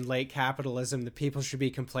post-modernity and late capitalism that people should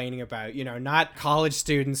be complaining about, you know, not college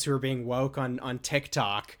students who are being woke on TikTok.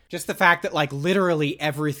 Just the fact that like literally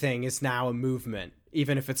everything is now a movement,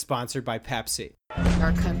 even if it's sponsored by Pepsi.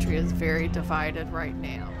 Our country is very divided right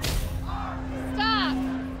now. Stop!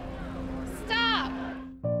 Stop!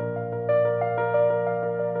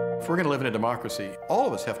 If we're going to live in a democracy, all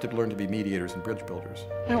of us have to learn to be mediators and bridge builders.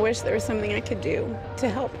 I wish there was something I could do to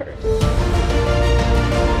help her.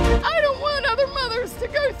 I don't want other mothers to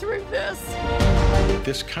go through this.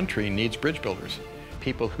 This country needs bridge builders,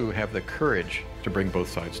 people who have the courage to bring both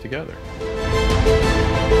sides together.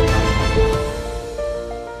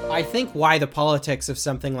 I think why the politics of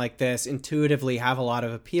something like this intuitively have a lot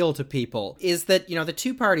of appeal to people is that, you know, the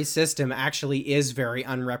two-party system actually is very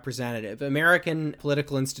unrepresentative. American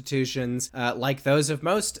political institutions, like those of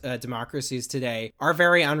most democracies today, are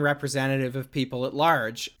very unrepresentative of people at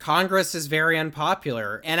large. Congress is very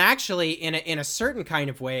unpopular. And actually, in a certain kind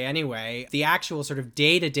of way anyway, the actual sort of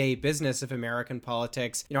day-to-day business of American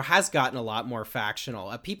politics, you know, has gotten a lot more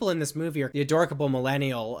factional. People in this movie are the adorable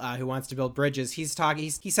millennial who wants to build bridges. He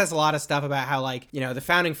says a lot of stuff about how, like, you know, the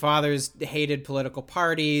founding fathers hated political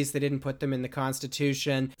parties. They didn't put them in the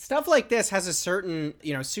Constitution. Stuff like this has a certain,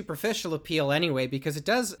 you know, superficial appeal anyway, because it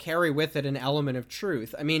does carry with it an element of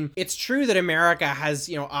truth. I mean, it's true that America has,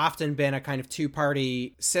 you know, often been a kind of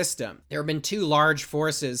two-party system. There have been two large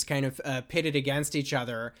forces kind of pitted against each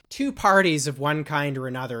other. Two parties of one kind or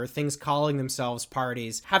another, things calling themselves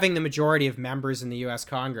parties, having the majority of members in the U.S.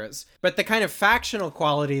 Congress. But the kind of factional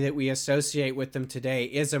quality that we associate with them today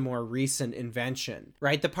is a more recent invention,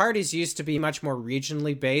 right? The parties used to be much more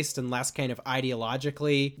regionally based and less kind of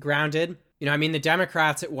ideologically grounded. You know, I mean, the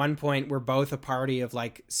Democrats at one point were both a party of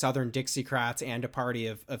like Southern Dixiecrats and a party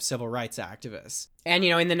of civil rights activists. And,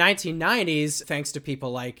 you know, in the 1990s, thanks to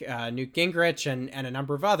people like Newt Gingrich and a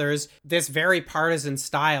number of others, this very partisan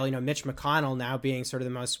style, you know, Mitch McConnell now being sort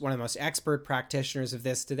of one of the most expert practitioners of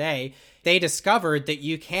this today, they discovered that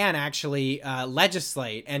you can actually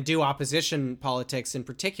legislate and do opposition politics in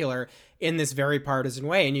particular in this very partisan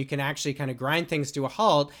way. And you can actually kind of grind things to a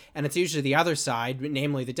halt. And it's usually the other side,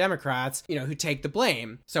 namely the Democrats, you know, who take the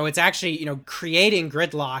blame. So it's actually, you know, creating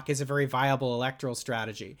gridlock is a very viable electoral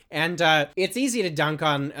strategy. And it's easy to dunk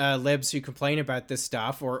on libs who complain about this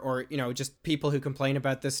stuff or, you know, just people who complain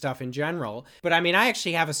about this stuff in general. But I mean, I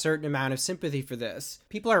actually have a certain amount of sympathy for this.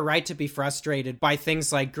 People are right to be frustrated by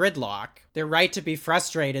things like gridlock. They're right to be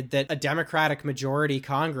frustrated that a Democratic majority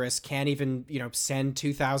Congress can't even, you know, send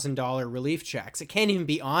 $2,000 relief checks. It can't even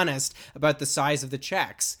be honest about the size of the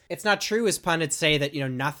checks. It's not true, as pundits say, that, you know,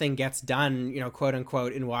 nothing gets done, you know, quote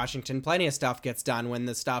unquote, in Washington. Plenty of stuff gets done when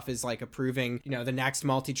the stuff is like approving, you know, the next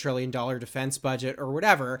multi-trillion-dollar defense budget or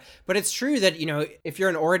whatever. But it's true that, you know, if you're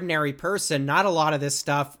an ordinary person, not a lot of this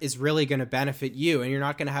stuff is really going to benefit you, and you're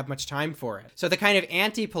not going to have much time for it. So the kind of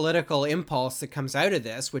anti-political impulse that comes out of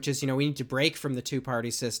this, which is, you know, we need to break from the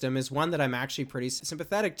two-party system, is one that I'm actually pretty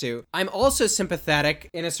sympathetic to. I'm also sympathetic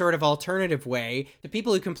in a sort of alternative way to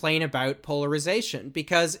people who complain about polarization,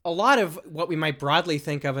 because a lot of what we might broadly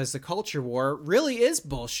think of as the culture war really is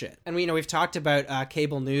bullshit. And we, you know, we've talked about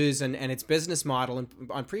cable news and its business model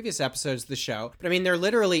on previous episodes of the show. But I mean, there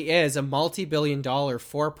literally is a multi-billion-dollar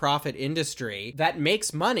for-profit industry that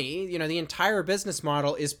makes money. You know, the entire business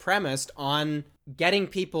model is premised on getting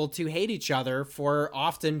people to hate each other for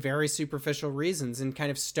often very superficial reasons, and kind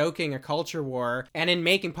of stoking a culture war, and in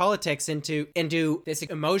making politics into this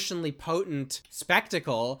emotionally potent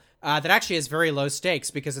spectacle that actually has very low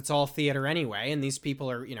stakes because it's all theater anyway. And these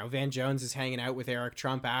people are, you know, Van Jones is hanging out with Eric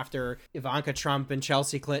Trump after Ivanka Trump and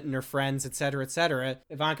Chelsea Clinton are friends, et cetera, et cetera.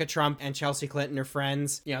 Ivanka Trump and Chelsea Clinton are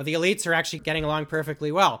friends. You know, the elites are actually getting along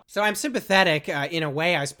perfectly well. So I'm sympathetic in a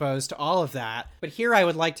way, I suppose, to all of that. But here I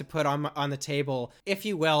would like to put on the table, if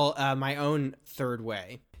you will, my own third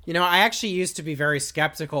way. You know, I actually used to be very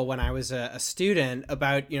skeptical when I was a student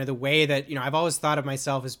about, you know, the way that, you know, I've always thought of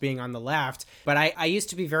myself as being on the left, but I used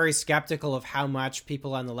to be very skeptical of how much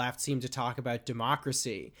people on the left seem to talk about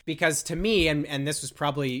democracy. Because to me, and this was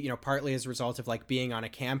probably, you know, partly as a result of like being on a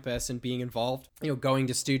campus and being involved, you know, going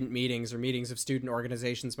to student meetings or meetings of student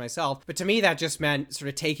organizations myself. But to me, that just meant sort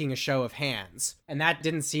of taking a show of hands. And that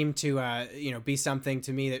didn't seem to, you know, be something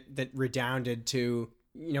to me that redounded to,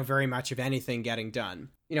 you know, very much of anything getting done.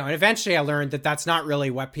 You know, and eventually I learned that that's not really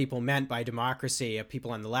what people meant by democracy,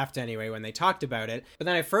 people on the left anyway, when they talked about it. But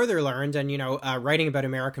then I further learned, and, you know, writing about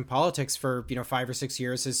American politics for, you know, 5 or 6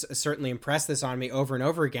 years has certainly impressed this on me over and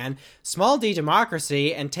over again. Small d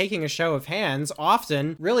democracy and taking a show of hands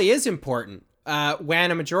often really is important.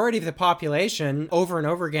 When a majority of the population over and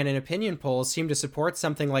over again in opinion polls seem to support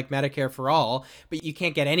something like Medicare for all, but you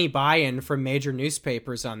can't get any buy-in from major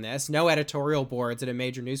newspapers on this. No editorial boards at a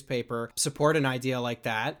major newspaper support an idea like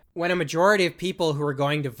that. When a majority of people who are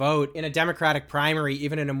going to vote in a Democratic primary,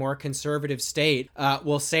 even in a more conservative state,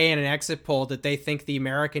 will say in an exit poll that they think the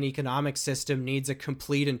American economic system needs a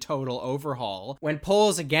complete and total overhaul. When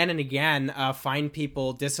polls again and again find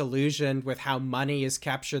people disillusioned with how money has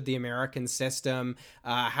captured the American system,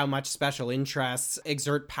 how much special interests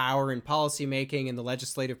exert power in policymaking and the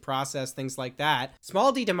legislative process, things like that,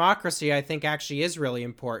 small d democracy, I think, actually is really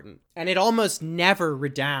important. And it almost never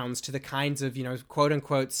redounds to the kinds of, you know, quote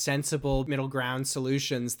unquote, sensible middle ground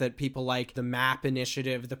solutions that people like the MAP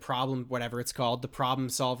initiative, the problem, whatever it's called, the Problem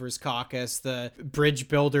Solvers Caucus, the Bridge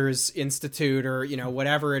Builders Institute, or, you know,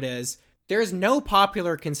 whatever it is. There's no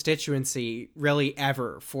popular constituency really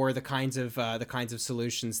ever for the kinds of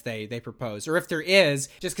solutions they propose. Or if there is,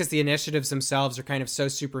 just because the initiatives themselves are kind of so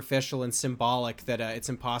superficial and symbolic that it's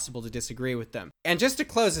impossible to disagree with them. And just to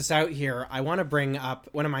close this out here, I want to bring up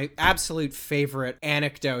one of my absolute favorite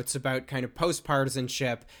anecdotes about kind of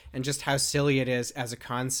post-partisanship and just how silly it is as a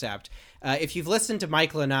concept. If you've listened to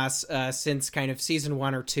Michael and us since kind of season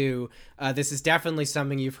 1 or 2, this is definitely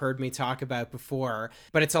something you've heard me talk about before,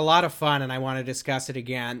 but it's a lot of fun and I want to discuss it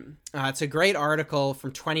again. It's a great article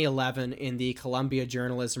from 2011 in the Columbia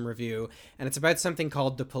Journalism Review, and it's about something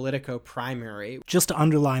called the Politico primary. Just to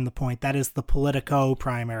underline the point, that is the Politico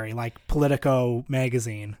primary, like Politico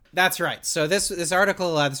magazine. That's right. So this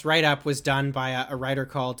article, this write-up was done by a writer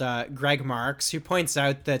called Greg Marks, who points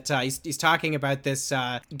out that he's talking about this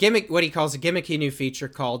gimmick, what he calls a gimmicky new feature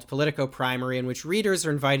called Politico Primary, in which readers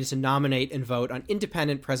are invited to nominate and vote on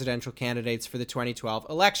independent presidential candidates for the 2012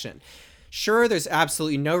 election. Sure, there's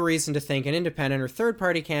absolutely no reason to think an independent or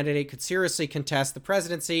third-party candidate could seriously contest the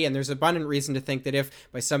presidency, and there's abundant reason to think that if,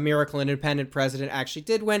 by some miracle, an independent president actually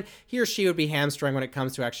did win, he or she would be hamstrung when it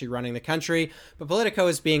comes to actually running the country. But Politico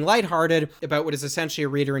is being lighthearted about what is essentially a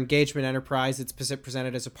reader engagement enterprise. It's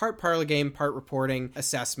presented as a part parlor game, part reporting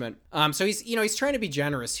assessment. So he's trying to be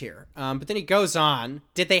generous here. But then he goes on,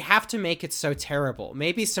 did they have to make it so terrible?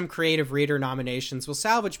 Maybe some creative reader nominations will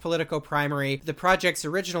salvage Politico primary. The project's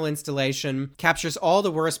original installation captures all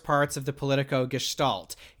the worst parts of the Politico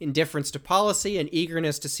gestalt. Indifference to policy and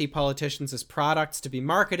eagerness to see politicians as products to be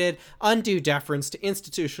marketed, undue deference to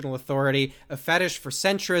institutional authority, a fetish for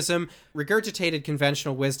centrism, regurgitated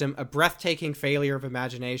conventional wisdom, a breathtaking failure of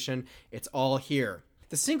imagination. It's all here.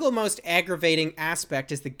 The single most aggravating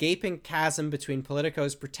aspect is the gaping chasm between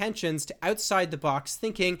Politico's pretensions to outside-the-box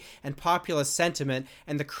thinking and populist sentiment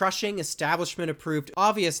and the crushing establishment-approved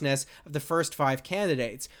obviousness of the first 5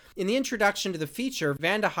 candidates. In the introduction to the feature,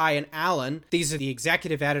 Vanda High and Allen, these are the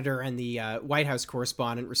executive editor and the White House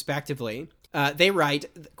correspondent, respectively, they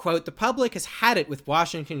write, quote, "The public has had it with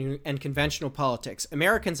Washington and conventional politics.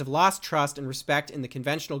 Americans have lost trust and respect in the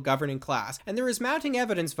conventional governing class, and there is mounting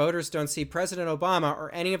evidence voters don't see President Obama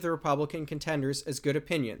or any of the Republican contenders as good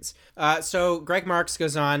opinions." So Greg Marks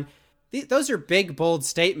goes on, those are big, bold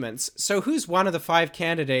statements. So who's one of the 5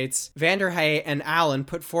 candidates Vanda High and Allen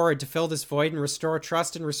put forward to fill this void and restore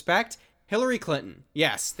trust and respect? Hillary Clinton.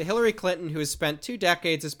 Yes, the Hillary Clinton who has spent 2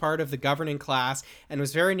 decades as part of the governing class and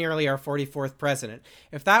was very nearly our 44th president.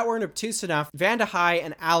 If that weren't obtuse enough, Vanda High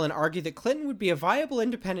and Allen argue that Clinton would be a viable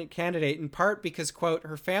independent candidate in part because, quote,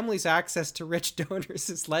 her family's access to rich donors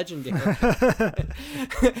is legendary.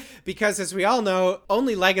 Because, as we all know,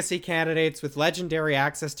 only legacy candidates with legendary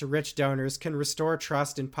access to rich donors can restore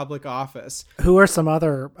trust in public office. Who are some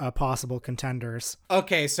other possible contenders?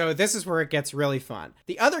 Okay, so this is where it gets really fun.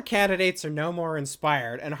 The other candidates are no more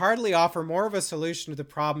inspired and hardly offer more of a solution to the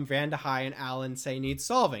problem Vanda High and Allen say needs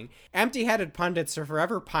solving. Empty-headed pundits are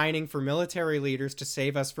forever pining for military leaders to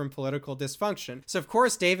save us from political dysfunction. So of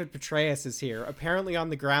course David Petraeus is here, apparently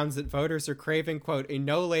on the grounds that voters are craving, quote, a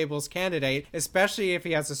no-labels candidate, especially if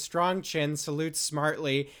he has a strong chin, salutes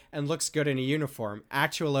smartly, and looks good in a uniform.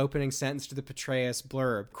 Actual opening sentence to the Petraeus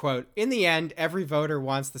blurb, quote, in the end, every voter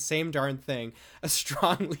wants the same darn thing, a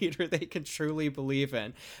strong leader they can truly believe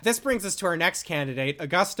in. This brings us to our next candidate,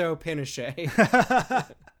 Augusto Pinochet.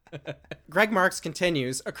 Greg Marks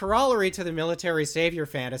continues, a corollary to the military savior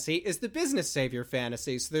fantasy is the business savior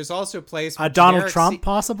fantasy. So there's also a place for Donald Trump,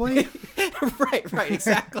 possibly? Right,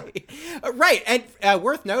 exactly. Right, and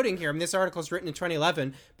worth noting here, I mean, this article is written in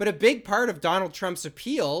 2011, but a big part of Donald Trump's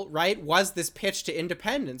appeal, right, was this pitch to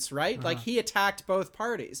independence, right? Like, he attacked both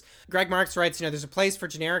parties. Greg Marks writes, there's a place for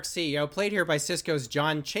generic CEO, played here by Cisco's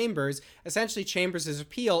John Chambers. Essentially, Chambers'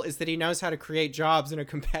 appeal is that he knows how to create jobs in a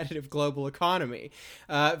competitive global economy.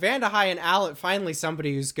 Vanda High and Allen, finally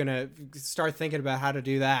somebody who's going to start thinking about how to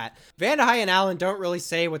do that. Vanda High and Allen don't really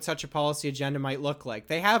say what such a policy agenda might look like.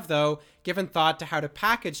 They have, though, given thought to how to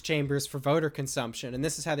package Chambers for voter consumption, and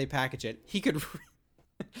this is how they package it. He could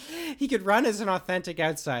run as an authentic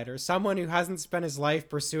outsider, someone who hasn't spent his life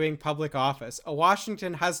pursuing public office. A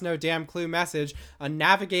Washington has no damn clue message on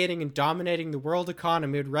navigating and dominating the world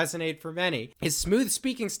economy would resonate for many. His smooth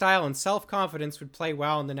speaking style and self-confidence would play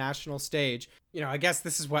well on the national stage. I guess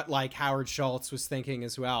this is what, Howard Schultz was thinking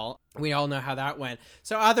as well. We all know how that went.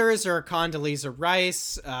 So others are Condoleezza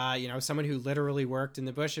Rice, someone who literally worked in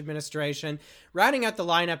the Bush administration. Rounding out the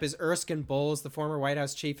lineup is Erskine Bowles, the former White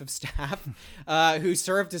House chief of staff, who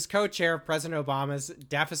served as co-chair of President Obama's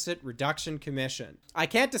Deficit Reduction Commission. I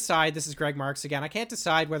can't decide, this is Greg Marks again, I can't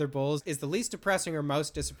decide whether Bowles is the least depressing or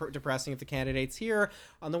most depressing of the candidates here.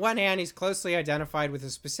 On the one hand, he's closely identified with a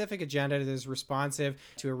specific agenda that is responsive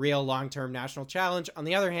to a real long-term national challenge. On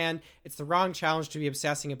the other hand, it's the wrong challenge to be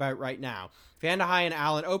obsessing about right now. Vanda High and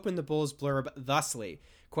Allen opened the Bowles blurb thusly.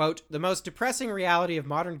 Quote, the most depressing reality of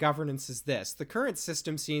modern governance is this. The current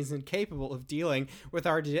system seems incapable of dealing with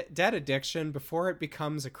our debt addiction before it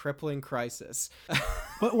becomes a crippling crisis.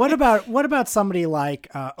 What about somebody like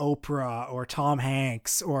Oprah or Tom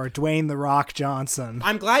Hanks or Dwayne The Rock Johnson?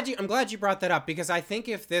 I'm glad you brought that up, because I think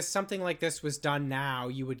if something like this was done now,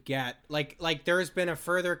 you would get like there has been a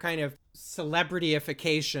further kind of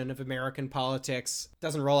celebrityification of American politics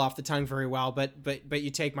doesn't roll off the tongue very well, but you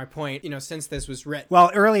take my point. Since this was written,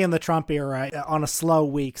 well, early in the Trump era, on a slow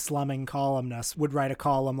week, slumming columnists would write a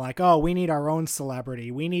column like, "Oh, we need our own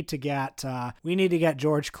celebrity. We need to get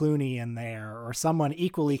George Clooney in there, or someone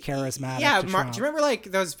equally charismatic." Yeah, to Trump. do you remember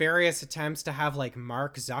like those various attempts to have like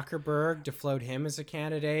Mark Zuckerberg to float him as a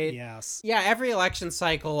candidate? Yes. Yeah, every election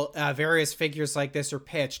cycle, various figures like this are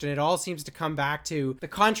pitched, and it all seems to come back to the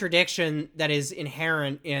contradiction that is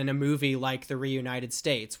inherent in a movie like The Reunited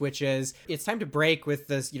States, which is it's time to break with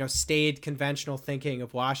this, staid conventional thinking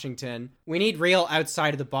of Washington. We need real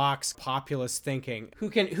outside of the box populist thinking who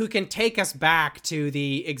can take us back to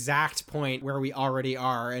the exact point where we already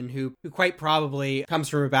are, and who quite probably comes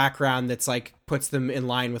from a background that's like puts them in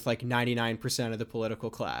line with like 99% of the political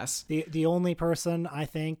class. The only person I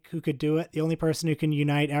think who could do it, the only person who can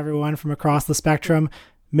unite everyone from across the spectrum,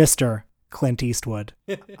 Mr. Clint Eastwood.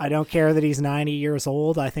 I don't care that he's 90 years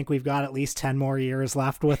old. I think we've got at least 10 more years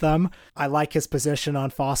left with him. I like his position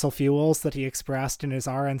on fossil fuels that he expressed in his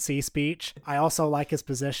RNC speech. I also like his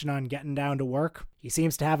position on getting down to work. He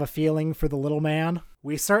seems to have a feeling for the little man.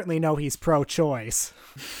 We certainly know he's pro-choice.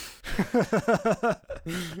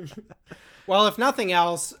 Well, if nothing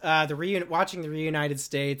else, watching The Reunited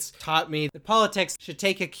States taught me that politics should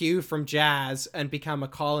take a cue from jazz and become a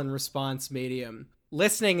call and response medium.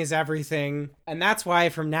 Listening is everything, and that's why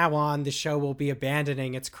from now on the show will be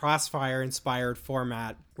abandoning its Crossfire-inspired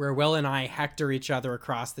format, where Will and I hector each other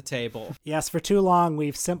across the table. Yes, for too long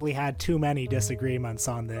we've simply had too many disagreements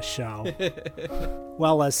on this show.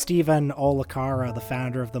 Well, as Stephen Olakara, the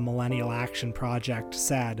founder of the Millennial Action Project,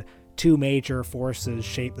 said, two major forces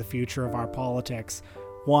shape the future of our politics.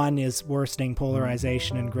 One is worsening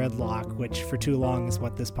polarization and gridlock, which for too long is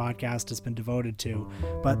what this podcast has been devoted to.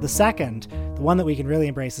 But the second, the one that we can really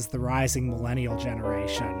embrace, is the rising millennial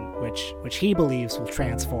generation, which he believes will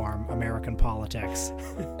transform American politics.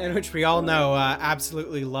 And which we all know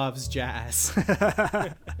absolutely loves jazz.